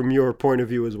to hear from your point of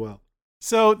view as well.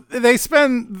 So they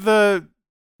spend the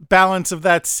balance of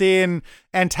that scene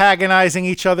antagonizing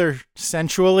each other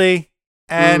sensually,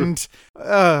 and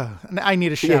I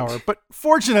need a shower. But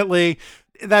fortunately,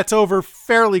 that's over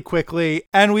fairly quickly,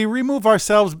 and we remove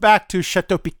ourselves back to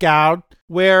Chateau Picard,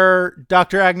 where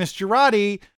Dr. Agnes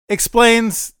Jurati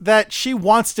explains that she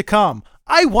wants to come.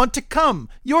 I want to come.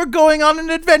 You're going on an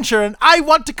adventure, and I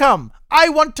want to come. I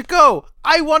want to go.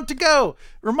 I want to go.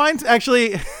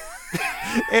 It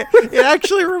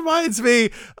actually reminds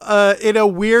me in a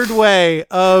weird way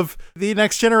of the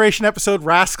Next Generation episode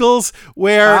Rascals,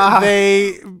 where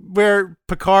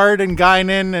Picard and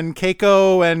Guinan and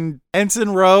Keiko and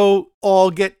Ensign Ro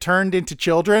all get turned into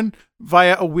children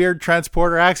via a weird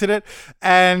transporter accident,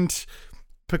 and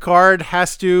Picard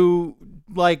has to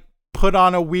put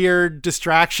on a weird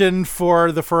distraction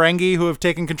for the Ferengi who have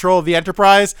taken control of the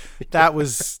Enterprise. That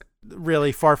was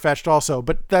really far-fetched also,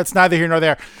 but that's neither here nor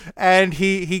there. And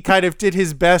he kind of did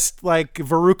his best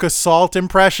Veruca Salt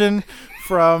impression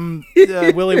from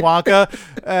Willy Wonka.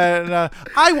 And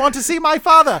I want to see my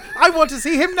father. I want to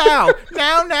see him now.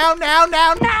 Now, now, now,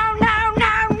 now, now, now,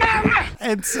 now, now.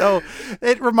 And so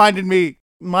it reminded me,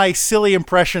 my silly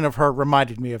impression of her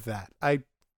reminded me of that.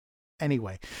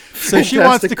 Anyway, so she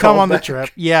wants to come on the trip.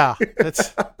 Yeah,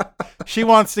 she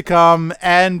wants to come.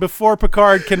 And before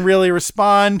Picard can really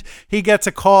respond, he gets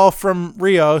a call from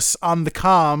Rios on the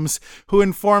comms, who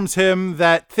informs him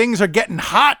that things are getting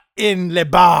hot in Le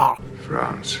Bar,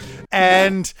 France.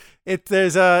 And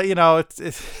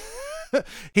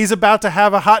he's about to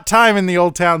have a hot time in the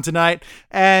old town tonight,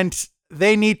 and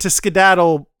they need to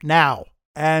skedaddle now.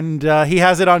 And he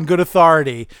has it on good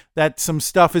authority that some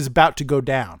stuff is about to go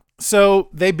down. So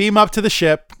they beam up to the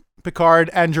ship, Picard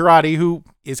and Jurati, who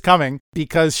is coming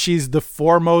because she's the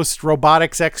foremost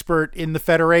robotics expert in the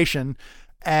Federation.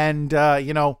 And,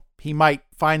 he might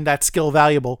find that skill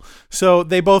valuable. So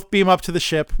they both beam up to the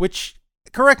ship, which,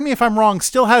 correct me if I'm wrong,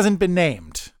 still hasn't been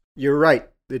named. You're right.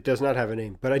 It does not have a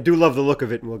name, but I do love the look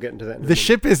of it, and we'll get into that in a minute.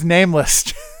 Ship is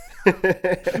nameless.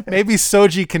 Maybe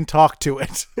Soji can talk to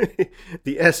it.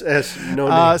 The SS, no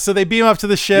name. So they beam up to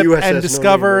the ship USS, and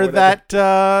discover that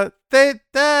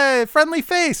friendly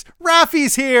face,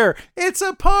 Raffi's here. It's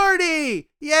a party.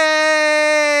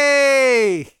 Yay!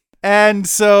 And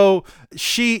so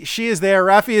she is there.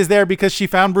 Raffi is there because she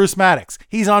found Bruce Maddox.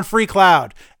 He's on Free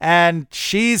Cloud, and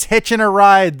she's hitching a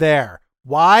ride there.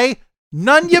 Why?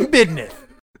 None you business.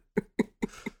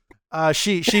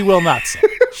 She will not say.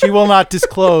 She will not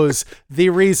disclose the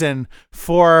reason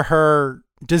for her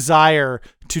desire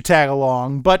to tag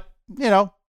along. But,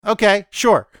 okay,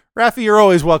 sure. Raffi, you're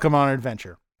always welcome on an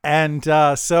adventure. And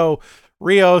so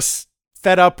Rios,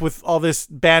 fed up with all this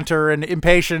banter and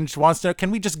impatient, wants to know,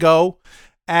 can we just go?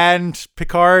 And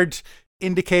Picard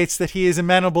indicates that he is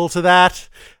amenable to that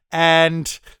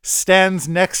and stands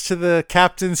next to the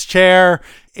captain's chair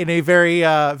in a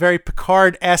very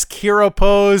Picard-esque hero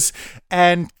pose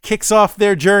and kicks off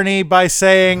their journey by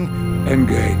saying,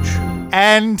 "Engage."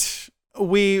 And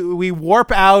we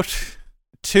warp out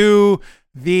to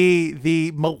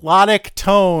the melodic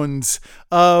tones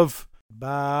of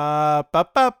ba ba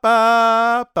ba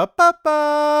ba ba ba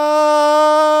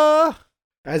ba.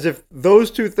 As if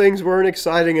those two things weren't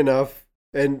exciting enough,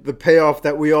 and the payoff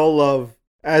that we all love.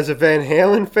 As a Van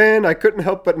Halen fan, I couldn't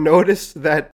help but notice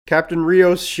that Captain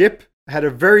Rios' ship had a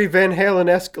very Van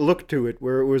Halen-esque look to it,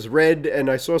 where it was red and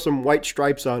I saw some white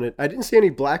stripes on it. I didn't see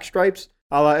any black stripes,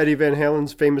 a la Eddie Van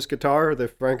Halen's famous guitar, the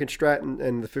Frankenstrat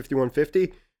and the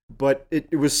 5150, but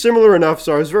it was similar enough,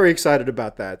 so I was very excited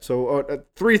about that. So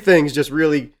three things just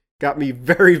really got me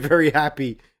very, very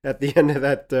happy at the end of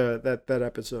that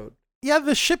episode. Yeah,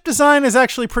 the ship design is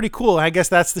actually pretty cool. I guess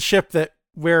that's the ship that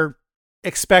we're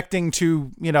expecting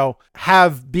to,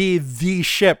 have be the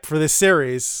ship for this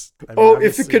series.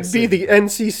 If it could be the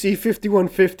NCC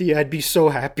 5150, I'd be so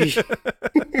happy.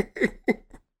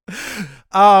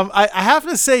 I have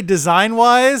to say,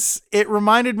 design-wise, it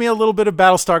reminded me a little bit of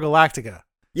Battlestar Galactica.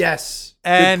 Yes,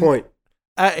 and good point.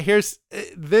 Here's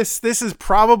this is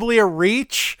probably a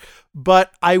reach,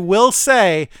 but I will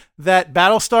say that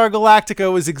Battlestar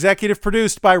Galactica was executive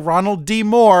produced by Ronald D.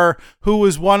 Moore, who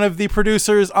was one of the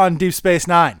producers on Deep Space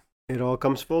Nine. It all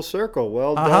comes full circle.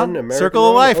 Well done, American. Circle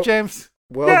of life, James.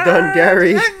 Well done,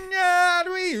 Gary.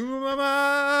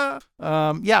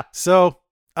 So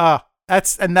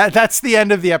that's the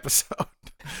end of the episode.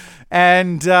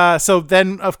 And so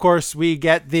then, of course, we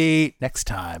get the next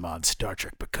time on Star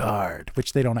Trek Picard,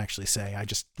 which they don't actually say. I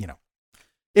just,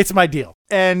 it's my deal.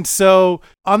 And so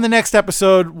on the next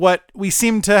episode, what we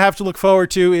seem to have to look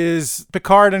forward to is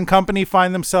Picard and company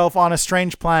find themselves on a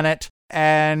strange planet,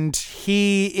 and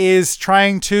he is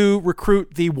trying to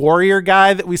recruit the warrior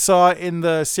guy that we saw in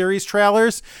the series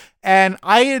trailers. And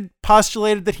I had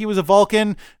postulated that he was a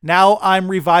Vulcan. Now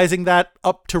I'm revising that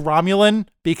up to Romulan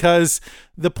because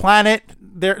the planet,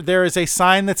 there is a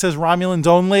sign that says Romulans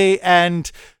only, and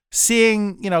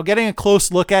seeing, getting a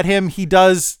close look at him, he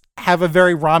does have a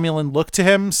very Romulan look to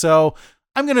him. So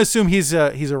I'm going to assume he's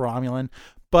a Romulan.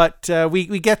 But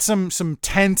we get some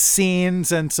tense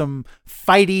scenes and some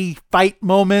fight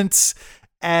moments.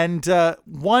 And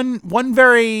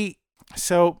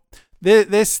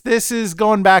This is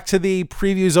going back to the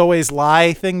previews always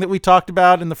lie thing that we talked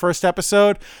about in the first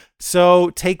episode. So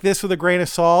take this with a grain of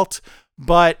salt.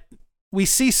 But we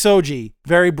see Soji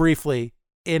very briefly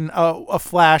in a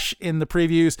flash in the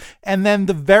previews. And then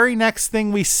the very next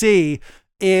thing we see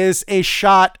is a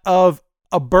shot of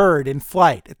a bird in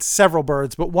flight. It's several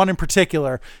birds, but one in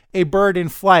particular, a bird in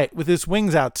flight with his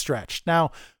wings outstretched.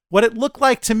 Now, what it looked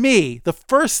like to me, the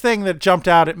first thing that jumped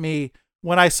out at me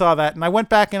when I saw that, and I went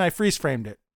back and I freeze framed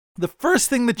it, The first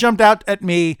thing that jumped out at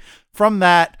me from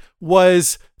that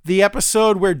was the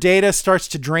episode where Data starts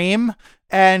to dream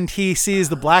and he sees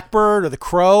the blackbird or the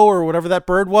crow or whatever that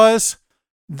bird was.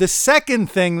 The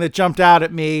second thing that jumped out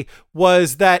at me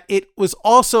was that it was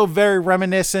also very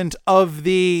reminiscent of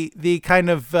the kind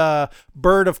of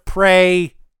bird of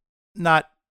prey, not,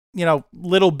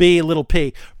 little b, little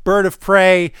p, bird of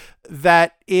prey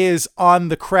that is on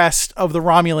the crest of the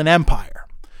Romulan Empire.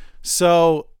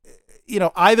 So,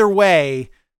 either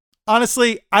way,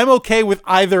 honestly, I'm okay with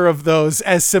either of those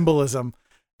as symbolism,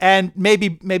 and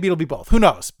maybe it'll be both. Who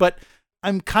knows? But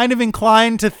I'm kind of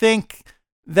inclined to think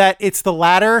that it's the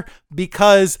latter,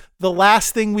 because the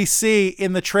last thing we see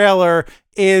in the trailer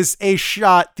is a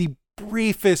shot, the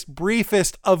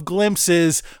briefest of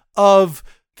glimpses of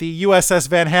the USS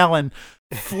Van Halen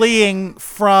fleeing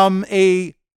from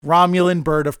a Romulan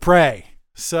bird of prey.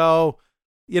 So,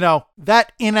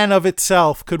 that in and of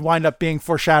itself could wind up being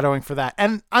foreshadowing for that.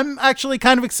 And I'm actually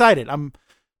kind of excited.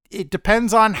 It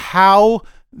depends on how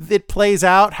it plays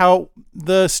out, how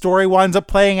the story winds up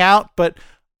playing out, but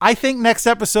I think next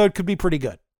episode could be pretty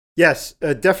good. Yes,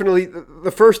 definitely.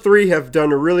 The first three have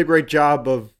done a really great job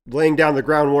of laying down the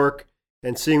groundwork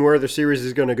and seeing where the series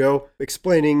is going to go,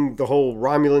 explaining the whole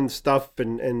Romulan stuff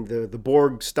and the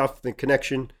Borg stuff, the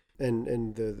connection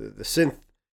and the synth.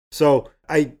 So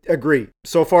I agree.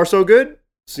 So far, so good.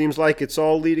 Seems like it's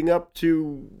all leading up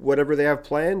to whatever they have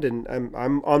planned, and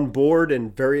I'm on board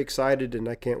and very excited, and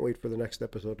I can't wait for the next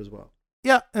episode as well.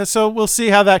 Yeah, so we'll see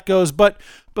how that goes. But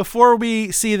before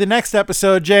we see the next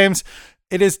episode, James,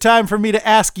 it is time for me to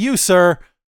ask you, sir,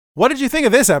 what did you think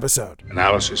of this episode?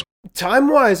 Analysis.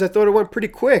 Time-wise, I thought it went pretty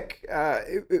quick.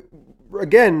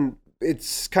 Again,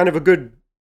 it's kind of a good,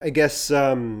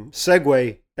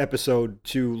 segue episode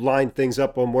to line things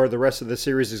up on where the rest of the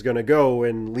series is going to go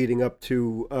and leading up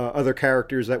to other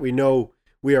characters that we know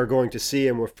we are going to see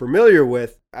and we're familiar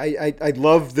with. I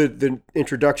love the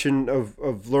introduction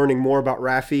of learning more about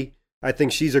Raffi. I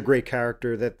think she's a great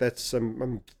character.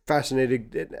 I'm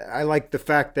fascinated. I like the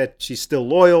fact that she's still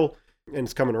loyal and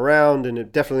it's coming around, and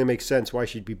it definitely makes sense why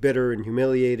she'd be bitter and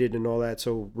humiliated and all that.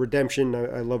 So redemption,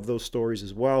 I love those stories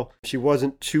as well. She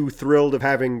wasn't too thrilled of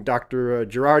having Dr.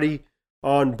 Girardi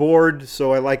on board,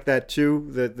 so I like that too.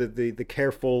 The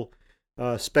careful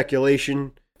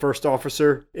speculation, first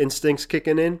officer instincts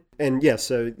kicking in, and yes,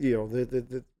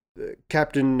 the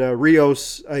Captain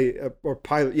Rios,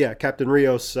 Captain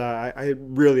Rios,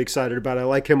 I'm really excited about it. I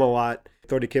like him a lot.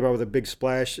 Thought he came out with a big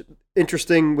splash.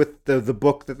 Interesting with the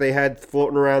book that they had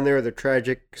floating around there, The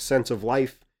Tragic Sense of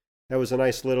Life. That was a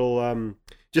nice little,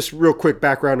 just real quick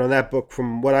background on that book.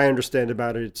 From what I understand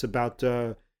about it, it's about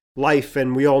life,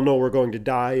 and we all know we're going to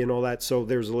die and all that, so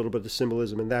there's a little bit of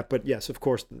symbolism in that. But yes, of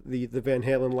course, the Van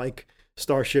Halen-like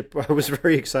starship, I was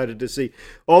very excited to see.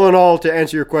 All in all, to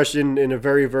answer your question in a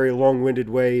very, very long-winded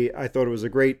way, I thought it was a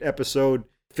great episode.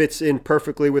 Fits in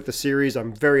perfectly with the series.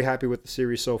 I'm very happy with the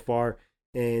series so far,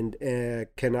 and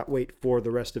cannot wait for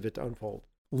the rest of it to unfold.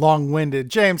 Long-winded.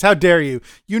 James, how dare you?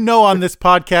 You know, on this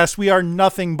podcast, we are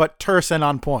nothing but terse and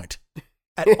on point.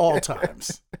 At all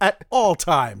times. At all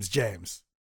times, James.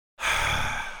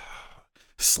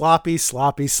 Sloppy.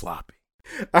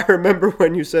 I remember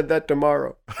when you said that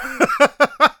tomorrow.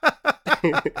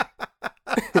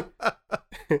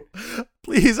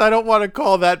 Please, I don't want to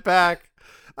call that back.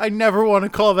 I never want to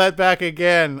call that back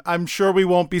again. I'm sure we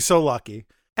won't be so lucky.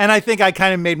 And I think I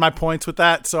kind of made my points with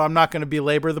that, so I'm not going to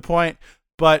belabor the point.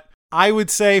 But I would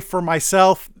say for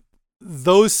myself,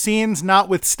 those scenes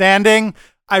notwithstanding,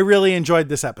 I really enjoyed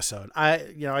this episode.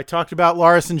 I talked about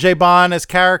Loris and Jabon as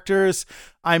characters.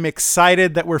 I'm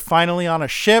excited that we're finally on a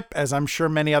ship, as I'm sure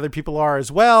many other people are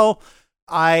as well.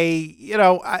 The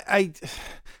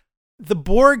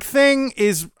Borg thing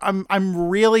is, I'm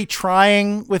really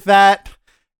trying with that.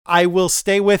 I will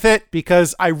stay with it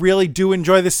because I really do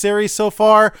enjoy the series so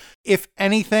far. If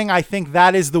anything, I think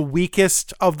that is the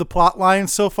weakest of the plot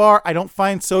lines so far. I don't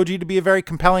find Soji to be a very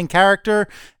compelling character,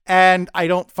 and I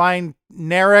don't find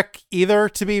Narek either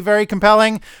to be very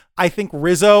compelling. I think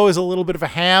Rizzo is a little bit of a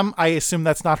ham. I assume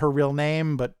that's not her real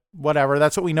name, but whatever.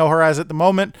 That's what we know her as at the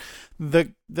moment. The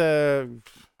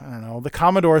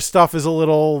Commodore stuff is a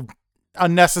little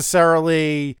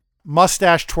unnecessarily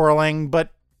mustache twirling,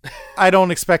 but I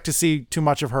don't expect to see too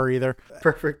much of her either.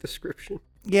 Perfect description.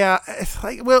 Yeah, it's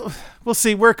like, we'll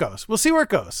see where it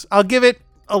goes. I'll give it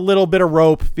a little bit of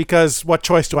rope because what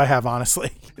choice do I have,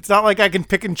 honestly? It's not like I can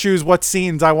pick and choose what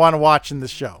scenes I want to watch in this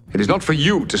show. It is not for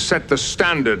you to set the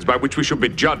standards by which we should be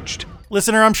judged.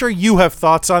 Listener, I'm sure you have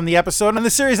thoughts on the episode and the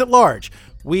series at large.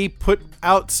 we put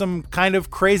out some kind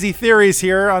of crazy theories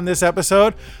here on this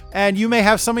episode, and you may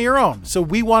have some of your own. So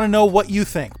we want to know what you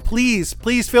think. Please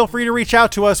feel free to reach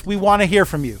out to us. We want to hear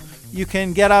from you. You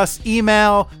can get us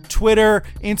email, Twitter,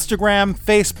 Instagram,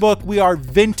 Facebook. We are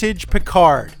Vintage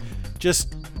Picard.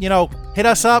 Just, hit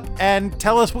us up and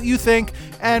tell us what you think,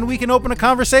 and we can open a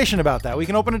conversation about that. We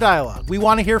can open a dialogue. We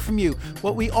want to hear from you.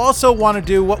 What we also want to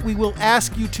do, what we will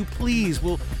ask you to please,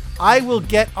 I will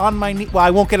get on my knees. Well, I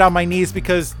won't get on my knees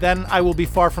because then I will be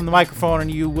far from the microphone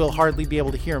and you will hardly be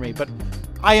able to hear me. But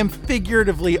I am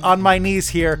figuratively on my knees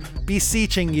here,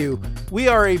 beseeching you. We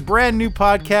are a brand new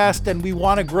podcast and we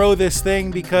want to grow this thing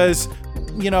because,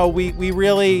 we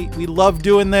love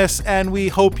doing this and we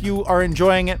hope you are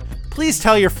enjoying it. Please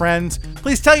tell your friends.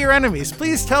 Please tell your enemies.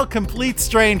 Please tell complete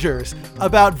strangers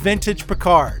about Vintage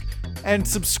Picard. And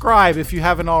subscribe if you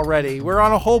haven't already. We're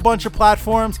on a whole bunch of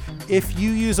platforms. If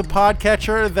you use a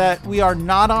podcatcher that we are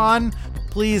not on,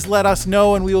 please let us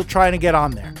know and we will try to get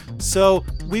on there. So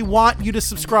we want you to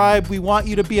subscribe. We want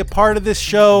you to be a part of this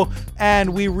show.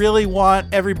 And we really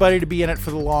want everybody to be in it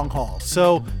for the long haul.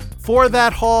 So for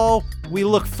that haul, we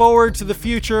look forward to the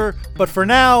future. But for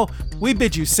now, we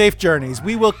bid you safe journeys.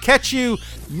 We will catch you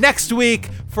next week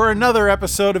for another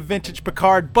episode of Vintage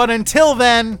Picard. But until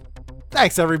then,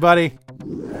 thanks, everybody.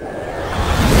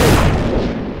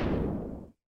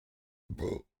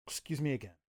 Excuse me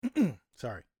again.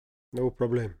 Sorry. No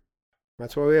problem.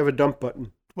 That's why we have a dump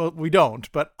button. Well, we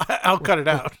don't, but I'll cut it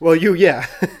out. Well, yeah.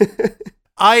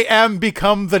 I am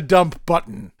become the dump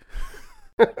button.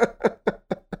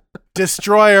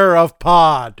 Destroyer of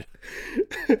pod.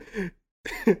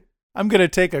 I'm going to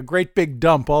take a great big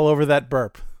dump all over that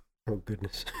burp. Oh,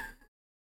 goodness.